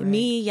can do. Right?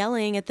 Me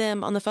yelling at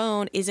them on the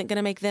phone isn't going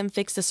to make them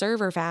fix the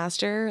server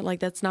faster. Like,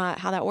 that's not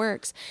how that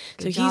works.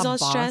 Good so he's job, all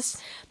boss.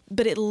 stressed.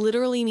 But it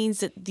literally means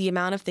that the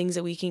amount of things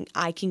that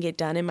I can get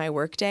done in my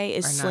workday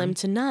is slim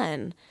to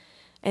none.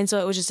 And so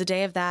it was just a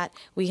day of that.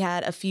 We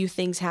had a few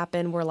things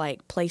happen where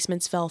like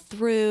placements fell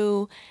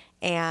through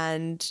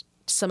and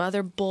some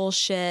other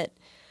bullshit.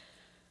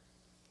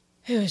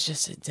 It was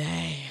just a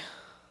day.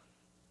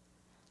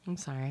 I'm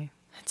sorry.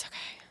 That's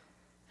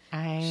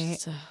okay.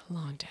 It's a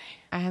long day.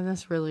 I had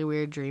this really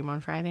weird dream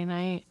on Friday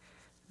night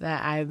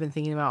that I've been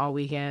thinking about all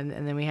weekend,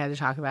 and then we had to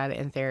talk about it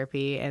in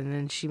therapy, and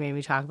then she made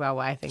me talk about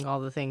what I think all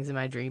the things in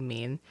my dream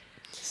mean.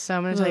 So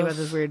I'm going to tell you about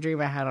this weird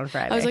dream I had on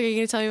Friday. I was like, are you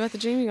going to tell me about the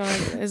dream?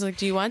 I was like,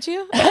 do you want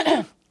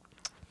to?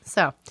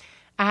 So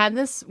I had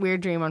this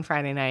weird dream on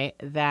Friday night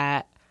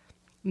that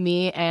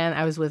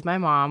I was with my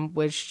mom,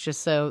 which,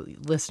 just so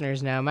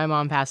listeners know, my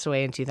mom passed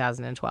away in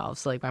 2012.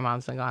 So like my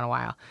mom's been gone a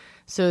while.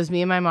 So it was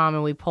me and my mom,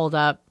 and we pulled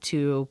up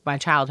to my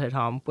childhood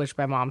home, which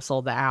my mom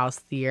sold the house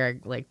the year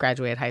I like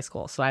graduated high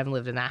school. So I haven't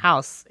lived in that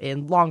house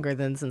in longer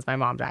than since my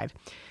mom died.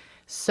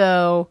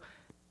 So,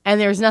 and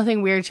there was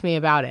nothing weird to me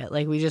about it.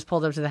 Like we just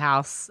pulled up to the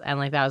house and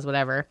like that was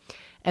whatever.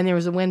 And there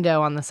was a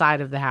window on the side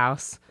of the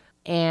house,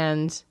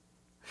 and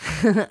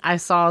I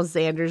saw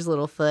Xander's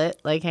little foot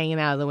like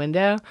hanging out of the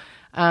window.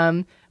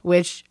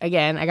 Which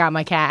again, I got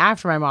my cat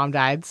after my mom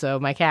died. So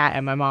my cat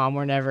and my mom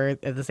were never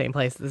at the same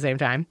place at the same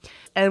time.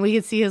 And we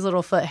could see his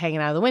little foot hanging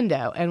out of the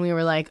window. And we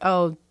were like,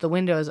 oh, the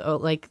window is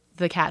like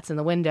the cat's in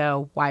the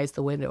window. Why is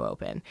the window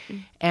open?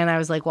 And I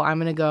was like, well, I'm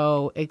going to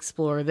go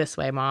explore this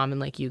way, Mom. And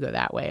like, you go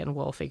that way, and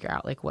we'll figure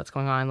out like what's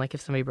going on. Like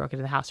if somebody broke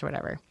into the house or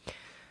whatever.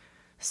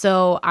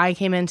 So I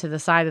came into the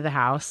side of the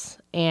house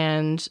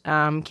and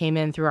came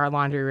in through our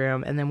laundry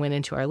room, and then went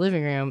into our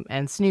living room,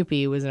 and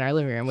Snoopy was in our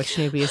living room, which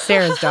Snoopy is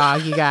Sarah's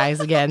dog, you guys.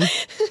 Again,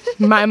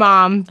 my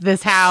mom,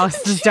 this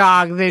house, this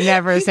dog, they're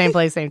never the same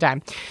place, same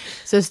time.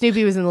 So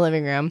Snoopy was in the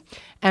living room,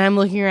 and I'm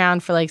looking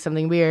around for like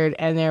something weird,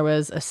 and there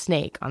was a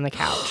snake on the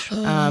couch.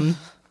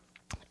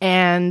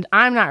 And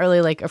I'm not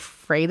really like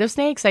afraid of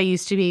snakes. I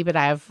used to be, but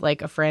I have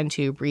like a friend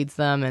who breeds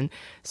them. And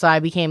so I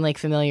became like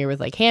familiar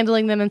with like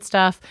handling them and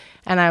stuff.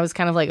 And I was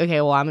kind of like,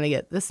 okay, well, I'm going to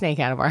get the snake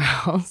out of our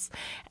house.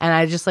 And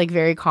I just like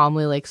very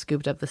calmly like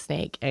scooped up the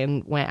snake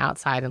and went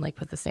outside and like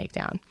put the snake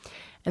down.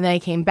 And then I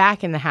came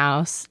back in the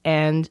house,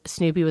 and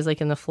Snoopy was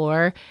like in the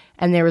floor,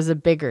 and there was a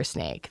bigger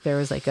snake. There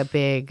was like a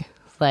big,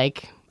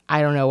 like, I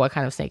don't know what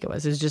kind of snake it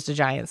was. It was just a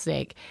giant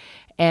snake.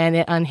 And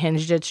it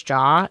unhinged its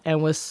jaw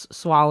and was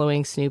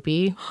swallowing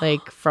Snoopy,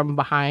 like from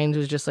behind,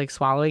 was just like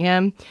swallowing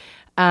him.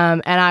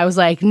 And I was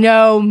like,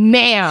 no,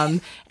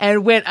 ma'am.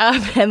 And went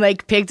up and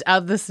like picked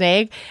up the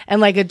snake,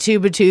 and like a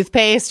tube of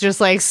toothpaste just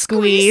like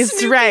squeezed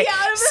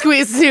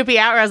Snoopy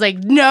out. Where I was like,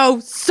 no,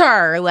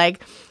 sir.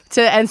 Like,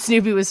 and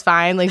Snoopy was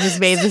fine. Like just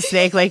made the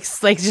snake like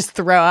just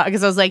throw up,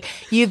 because I was like,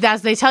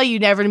 they tell you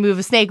never to move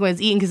a snake when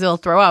it's eaten because it'll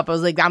throw up. I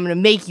was like, I'm going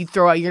to make you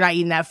throw up. You're not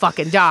eating that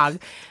fucking dog.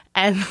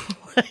 And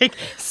like,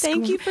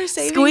 thank you for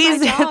saving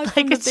squeeze my dog it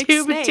from like a the big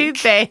tube snake. of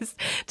toothpaste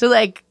to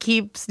like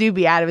keep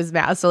Snoopy out of his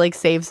mouth, so like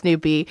save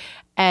Snoopy.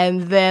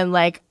 And then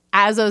like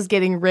as I was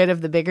getting rid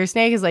of the bigger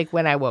snake is like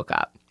when I woke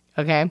up.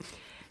 Okay,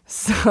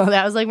 so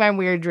that was like my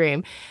weird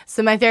dream.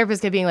 So my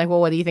therapist kept being like,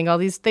 well, what do you think all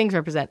these things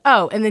represent?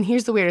 Oh, and then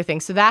here's the weirder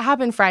thing. So that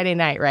happened Friday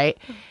night, right?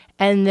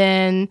 And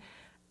then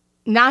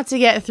not to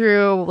get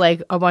through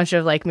like a bunch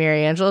of like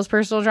Mary Angela's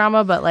personal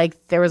drama, but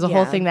like there was a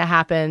whole thing that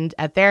happened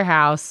at their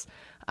house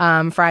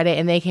Friday,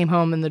 and they came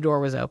home and the door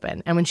was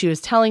open. And when she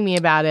was telling me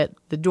about it,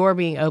 the door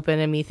being open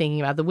and me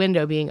thinking about the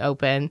window being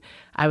open,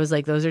 I was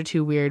like, those are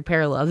two weird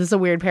parallels. This is a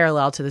weird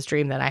parallel to this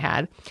dream that I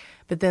had.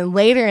 But then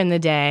later in the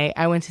day,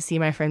 I went to see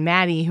my friend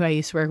Maddie, who I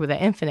used to work with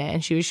at Infinite,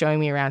 and she was showing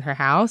me around her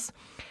house.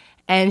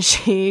 And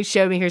she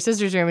showed me her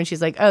sister's room, and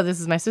she's like, oh, this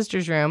is my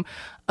sister's room.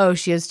 Oh,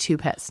 she has 2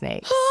 pet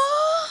snakes.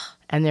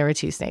 And there were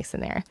 2 snakes in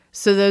there.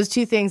 So those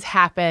 2 things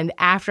happened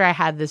after I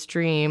had this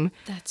dream.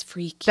 That's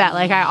freaky. That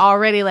like I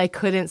already like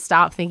couldn't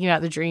stop thinking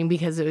about the dream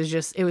because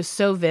it was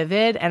so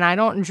vivid. And I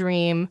don't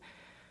dream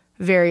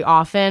very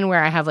often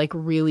where I have like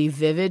really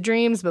vivid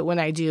dreams, but when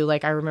I do,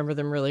 like I remember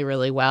them really,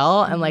 really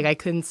well. And like I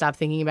couldn't stop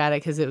thinking about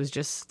it because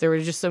there were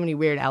just so many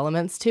weird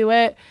elements to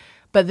it.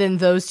 But then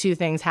those 2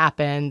 things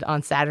happened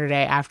on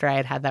Saturday after I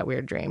had had that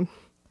weird dream.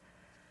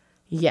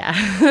 Yeah.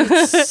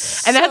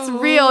 And that's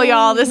real,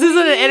 y'all. This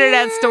isn't an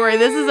internet story.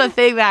 This is a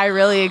thing that I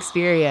really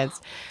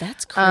experienced.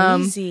 That's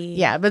crazy.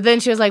 Yeah. But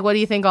then she was like, what do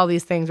you think all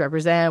these things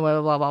represent?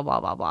 Blah, blah, blah, blah,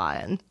 blah, blah.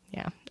 And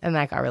yeah. And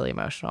that got really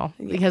emotional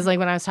because like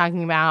when I was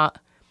talking about,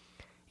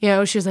 you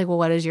know, she was like, well,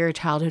 what does your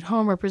childhood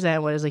home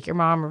represent? What does like your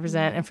mom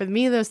represent? And for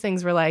me, those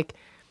things were like,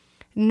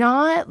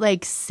 not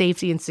like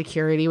safety and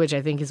security, which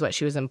I think is what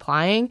she was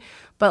implying,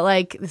 but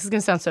like, this is going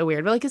to sound so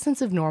weird, but like a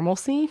sense of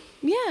normalcy.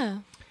 Yeah.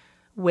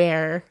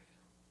 Where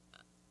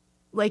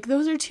like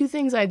those are 2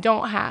 things I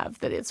don't have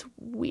that it's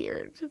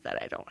weird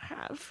that I don't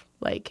have.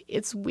 Like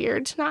it's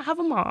weird to not have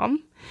a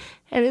mom,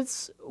 and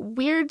it's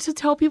weird to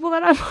tell people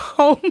that I'm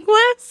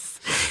homeless.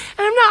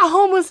 And I'm not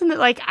homeless in that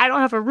like I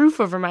don't have a roof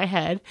over my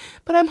head,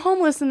 but I'm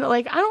homeless in that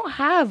like I don't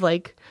have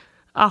like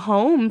a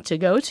home to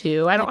go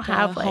to. I don't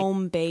have like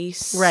home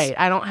base. Right.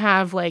 I don't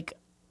have like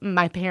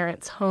my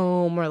parents'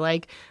 home or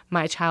like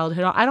my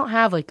childhood. I don't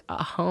have like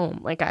a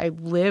home. Like I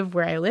live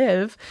where I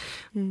live,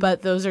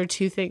 but those are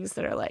 2 things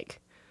that are like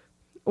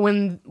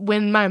when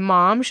my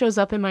mom shows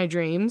up in my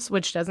dreams,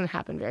 which doesn't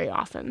happen very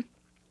often,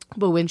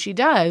 but when she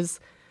does,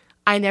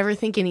 I never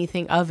think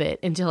anything of it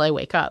until I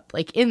wake up.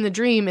 Like in the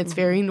dream, it's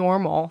very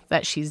normal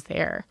that she's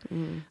there.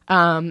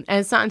 And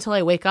it's not until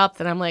I wake up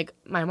that I'm like,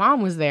 my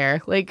mom was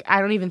there. Like I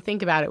don't even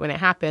think about it when it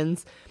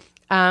happens.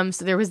 So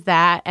there was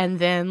that. And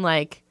then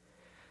like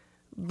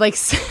like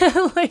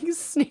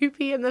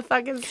Snoopy and the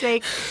fucking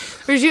snake,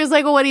 where she was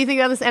like, well, what do you think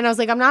about this? And I was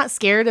like, I'm not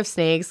scared of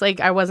snakes. Like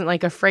I wasn't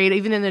like afraid.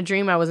 Even in the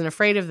dream, I wasn't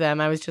afraid of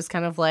them. I was just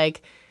kind of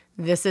like,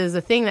 this is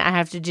a thing that I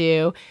have to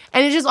do.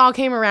 And it just all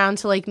came around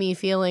to like me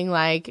feeling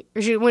like,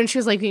 when she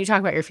was like, when you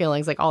talk about your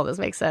feelings, like all this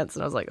makes sense.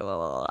 And I was like,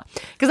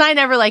 because I've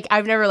never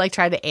like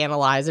tried to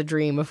analyze a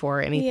dream before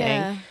or anything.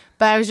 Yeah.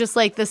 But I was just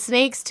like, the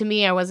snakes, to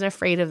me, I wasn't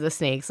afraid of the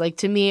snakes. Like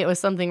to me, it was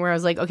something where I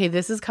was like, okay,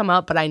 this has come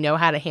up, but I know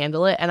how to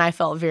handle it. And I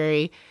felt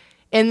very,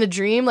 in the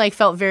dream, like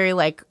felt very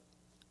like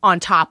on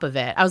top of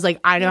it. I was like,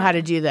 I know how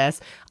to do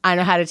this. I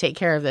know how to take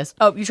care of this.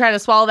 Oh, you trying to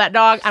swallow that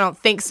dog? I don't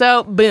think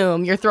so.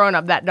 Boom, you're throwing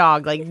up that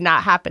dog. Like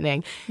not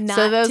happening.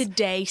 Not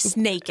today,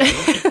 snaking.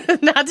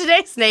 Not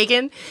today,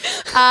 snaking.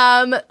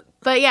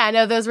 But yeah,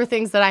 no, those were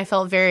things that I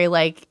felt very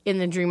like in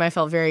the dream. I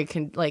felt very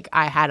like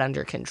I had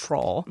under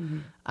control.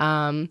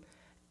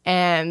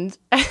 And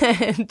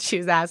she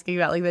was asking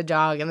about like the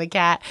dog and the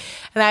cat,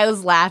 and I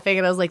was laughing,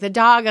 and I was like, the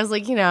dog, I was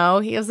like, you know,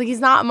 he was like,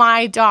 he's not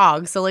my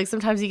dog, so like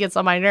sometimes he gets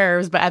on my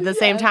nerves, but at the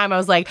same time I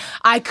was like,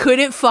 I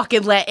couldn't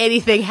fucking let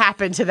anything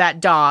happen to that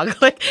dog.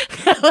 Like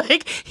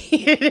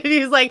he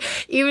was like,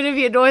 even if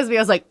he annoys me,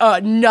 I was like, oh,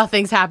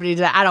 nothing's happening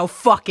to that. I don't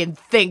fucking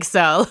think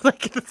so.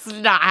 Like it's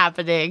not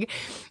happening.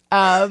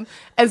 And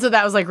so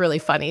that was like really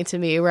funny to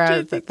me,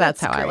 where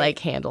that's how great. I like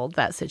handled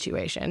that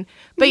situation.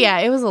 But yeah,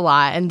 it was a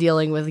lot, and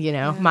dealing with, you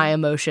know, my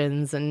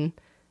emotions and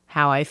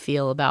how I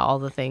feel about all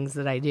the things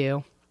that I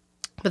do.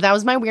 But that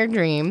was my weird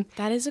dream.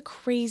 That is a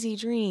crazy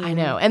dream. I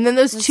know. And then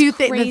those 2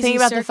 things, the thing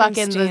about the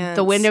fucking,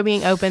 the window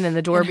being open and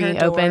the door being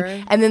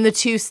open, and then the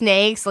 2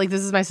 snakes, like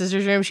this is my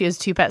sister's room. She has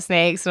 2 pet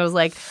snakes. And I was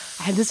like,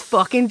 I had this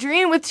fucking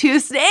dream with 2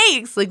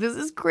 snakes. Like this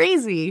is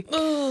crazy.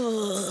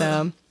 Ugh.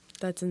 So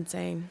that's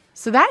insane.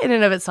 So that in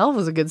and of itself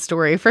was a good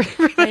story for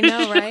I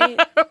know, right?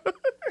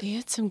 You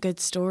had some good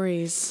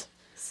stories.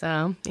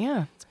 So,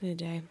 yeah. It's been a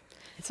day.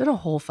 It's been a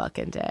whole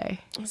fucking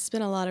day. It's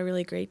been a lot of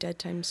really great dead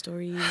time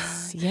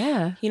stories.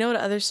 Yeah. You know what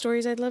other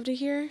stories I'd love to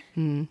hear?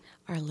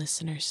 Our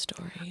listener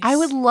stories. I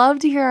would love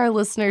to hear our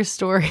listeners'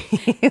 stories.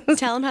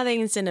 Tell them how they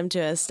can send them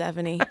to us,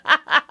 Stephanie.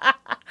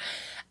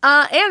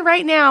 And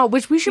right now,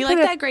 which we should you put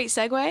like that great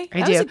segue?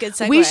 That do. was a good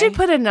segue. We should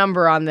put a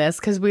number on this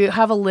because we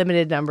have a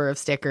limited number of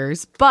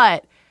stickers.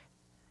 But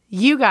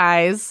you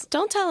guys,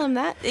 don't tell them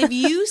that. If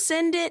you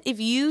send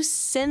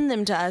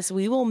them to us,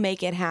 we will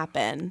make it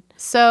happen.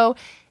 So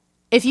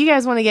if you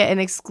guys want to get an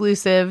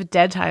exclusive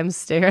Dead Time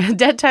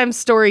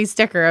Story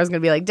sticker, I was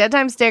going to be like Dead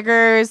Time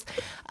stickers,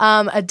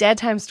 a Dead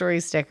Time Story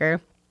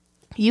sticker.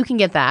 You can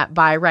get that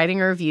by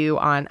writing a review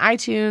on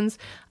iTunes,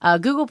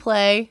 Google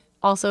Play,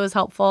 also is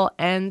helpful.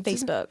 And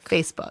Facebook.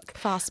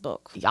 Facebook.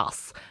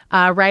 Yes.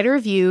 Write a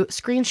review,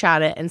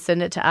 screenshot it, and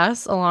send it to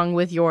us along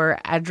with your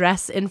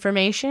address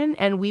information,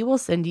 and we will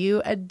send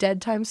you a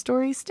Dead Time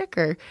Story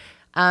sticker.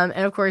 And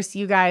of course,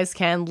 you guys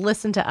can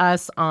listen to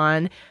us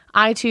on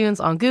iTunes,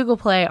 on Google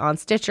Play, on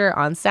Stitcher,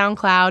 on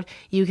SoundCloud.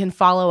 You can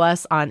follow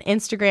us on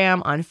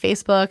Instagram, on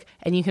Facebook,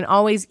 and you can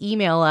always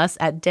email us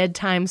at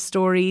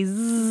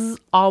deadtimestories,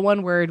 all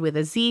one word with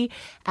a Z,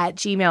 at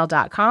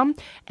gmail.com.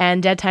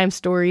 And Dead Time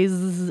Stories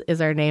is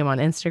our name on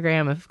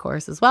Instagram, of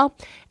course, as well.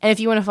 And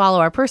if you want to follow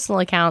our personal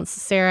accounts,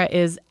 Sarah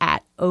is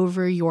at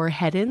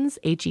OverYourHeadins,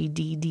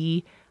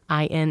 HEDDINS.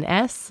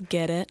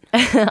 Get it?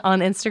 On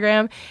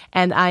Instagram.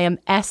 And I am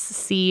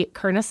SC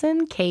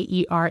Kernison,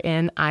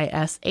 KERNISAN.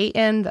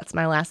 That's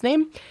my last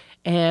name.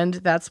 And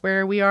that's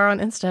where we are on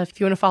Insta if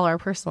you want to follow our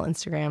personal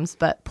Instagrams.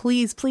 But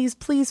please, please,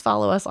 please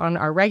follow us on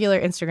our regular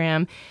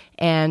Instagram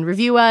and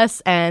review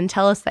us and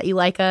tell us that you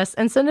like us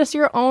and send us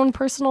your own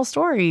personal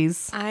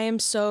stories. I am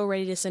so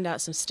ready to send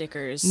out some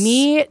stickers.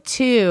 Me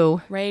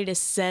too. Ready to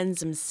send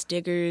some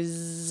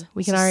stickers.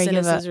 We can already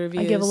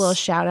give a little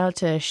shout out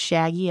to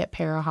Shaggy at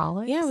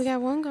Paraholics. Yeah, we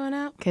got one going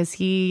out. Because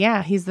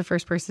he's the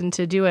first person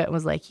to do it and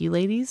was like, you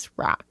ladies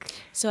rock.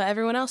 So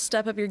everyone else,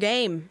 step up your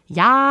game.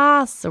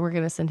 Yeah. So we're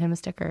going to send him a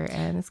sticker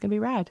and it's going to be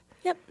rad.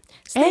 Yep.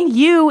 And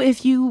you,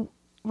 if you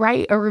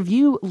write a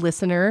review,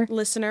 listener,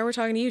 we're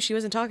talking to you. She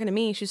wasn't talking to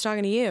me. She was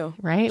talking to you.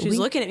 Right? She was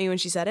looking at me when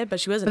she said it, but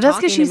she wasn't But that's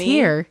talking to because me. she's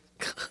here.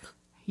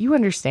 You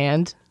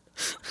understand.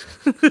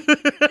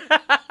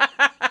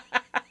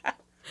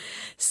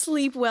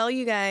 Sleep well,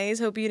 you guys.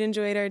 Hope you'd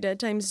enjoyed our Dead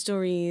Time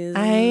Stories.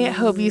 I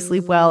hope you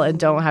sleep well and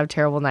don't have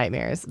terrible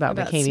nightmares about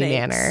McCamey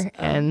snakes. Manor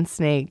and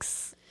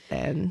snakes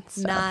and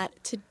stuff.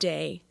 Not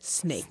today,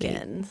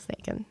 snakin'.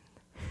 Snakin'.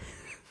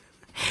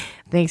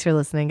 Thanks for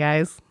listening,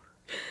 guys.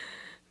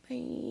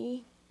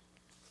 Bye.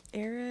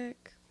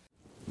 Eric.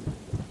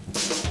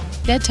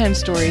 Dead Time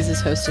Stories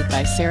is hosted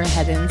by Sarah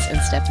Heddens and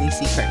Stephanie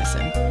C.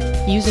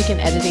 Kernison. Music and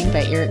editing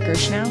by Eric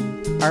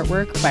Gershnow.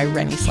 Artwork by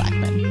Rennie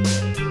Slackman.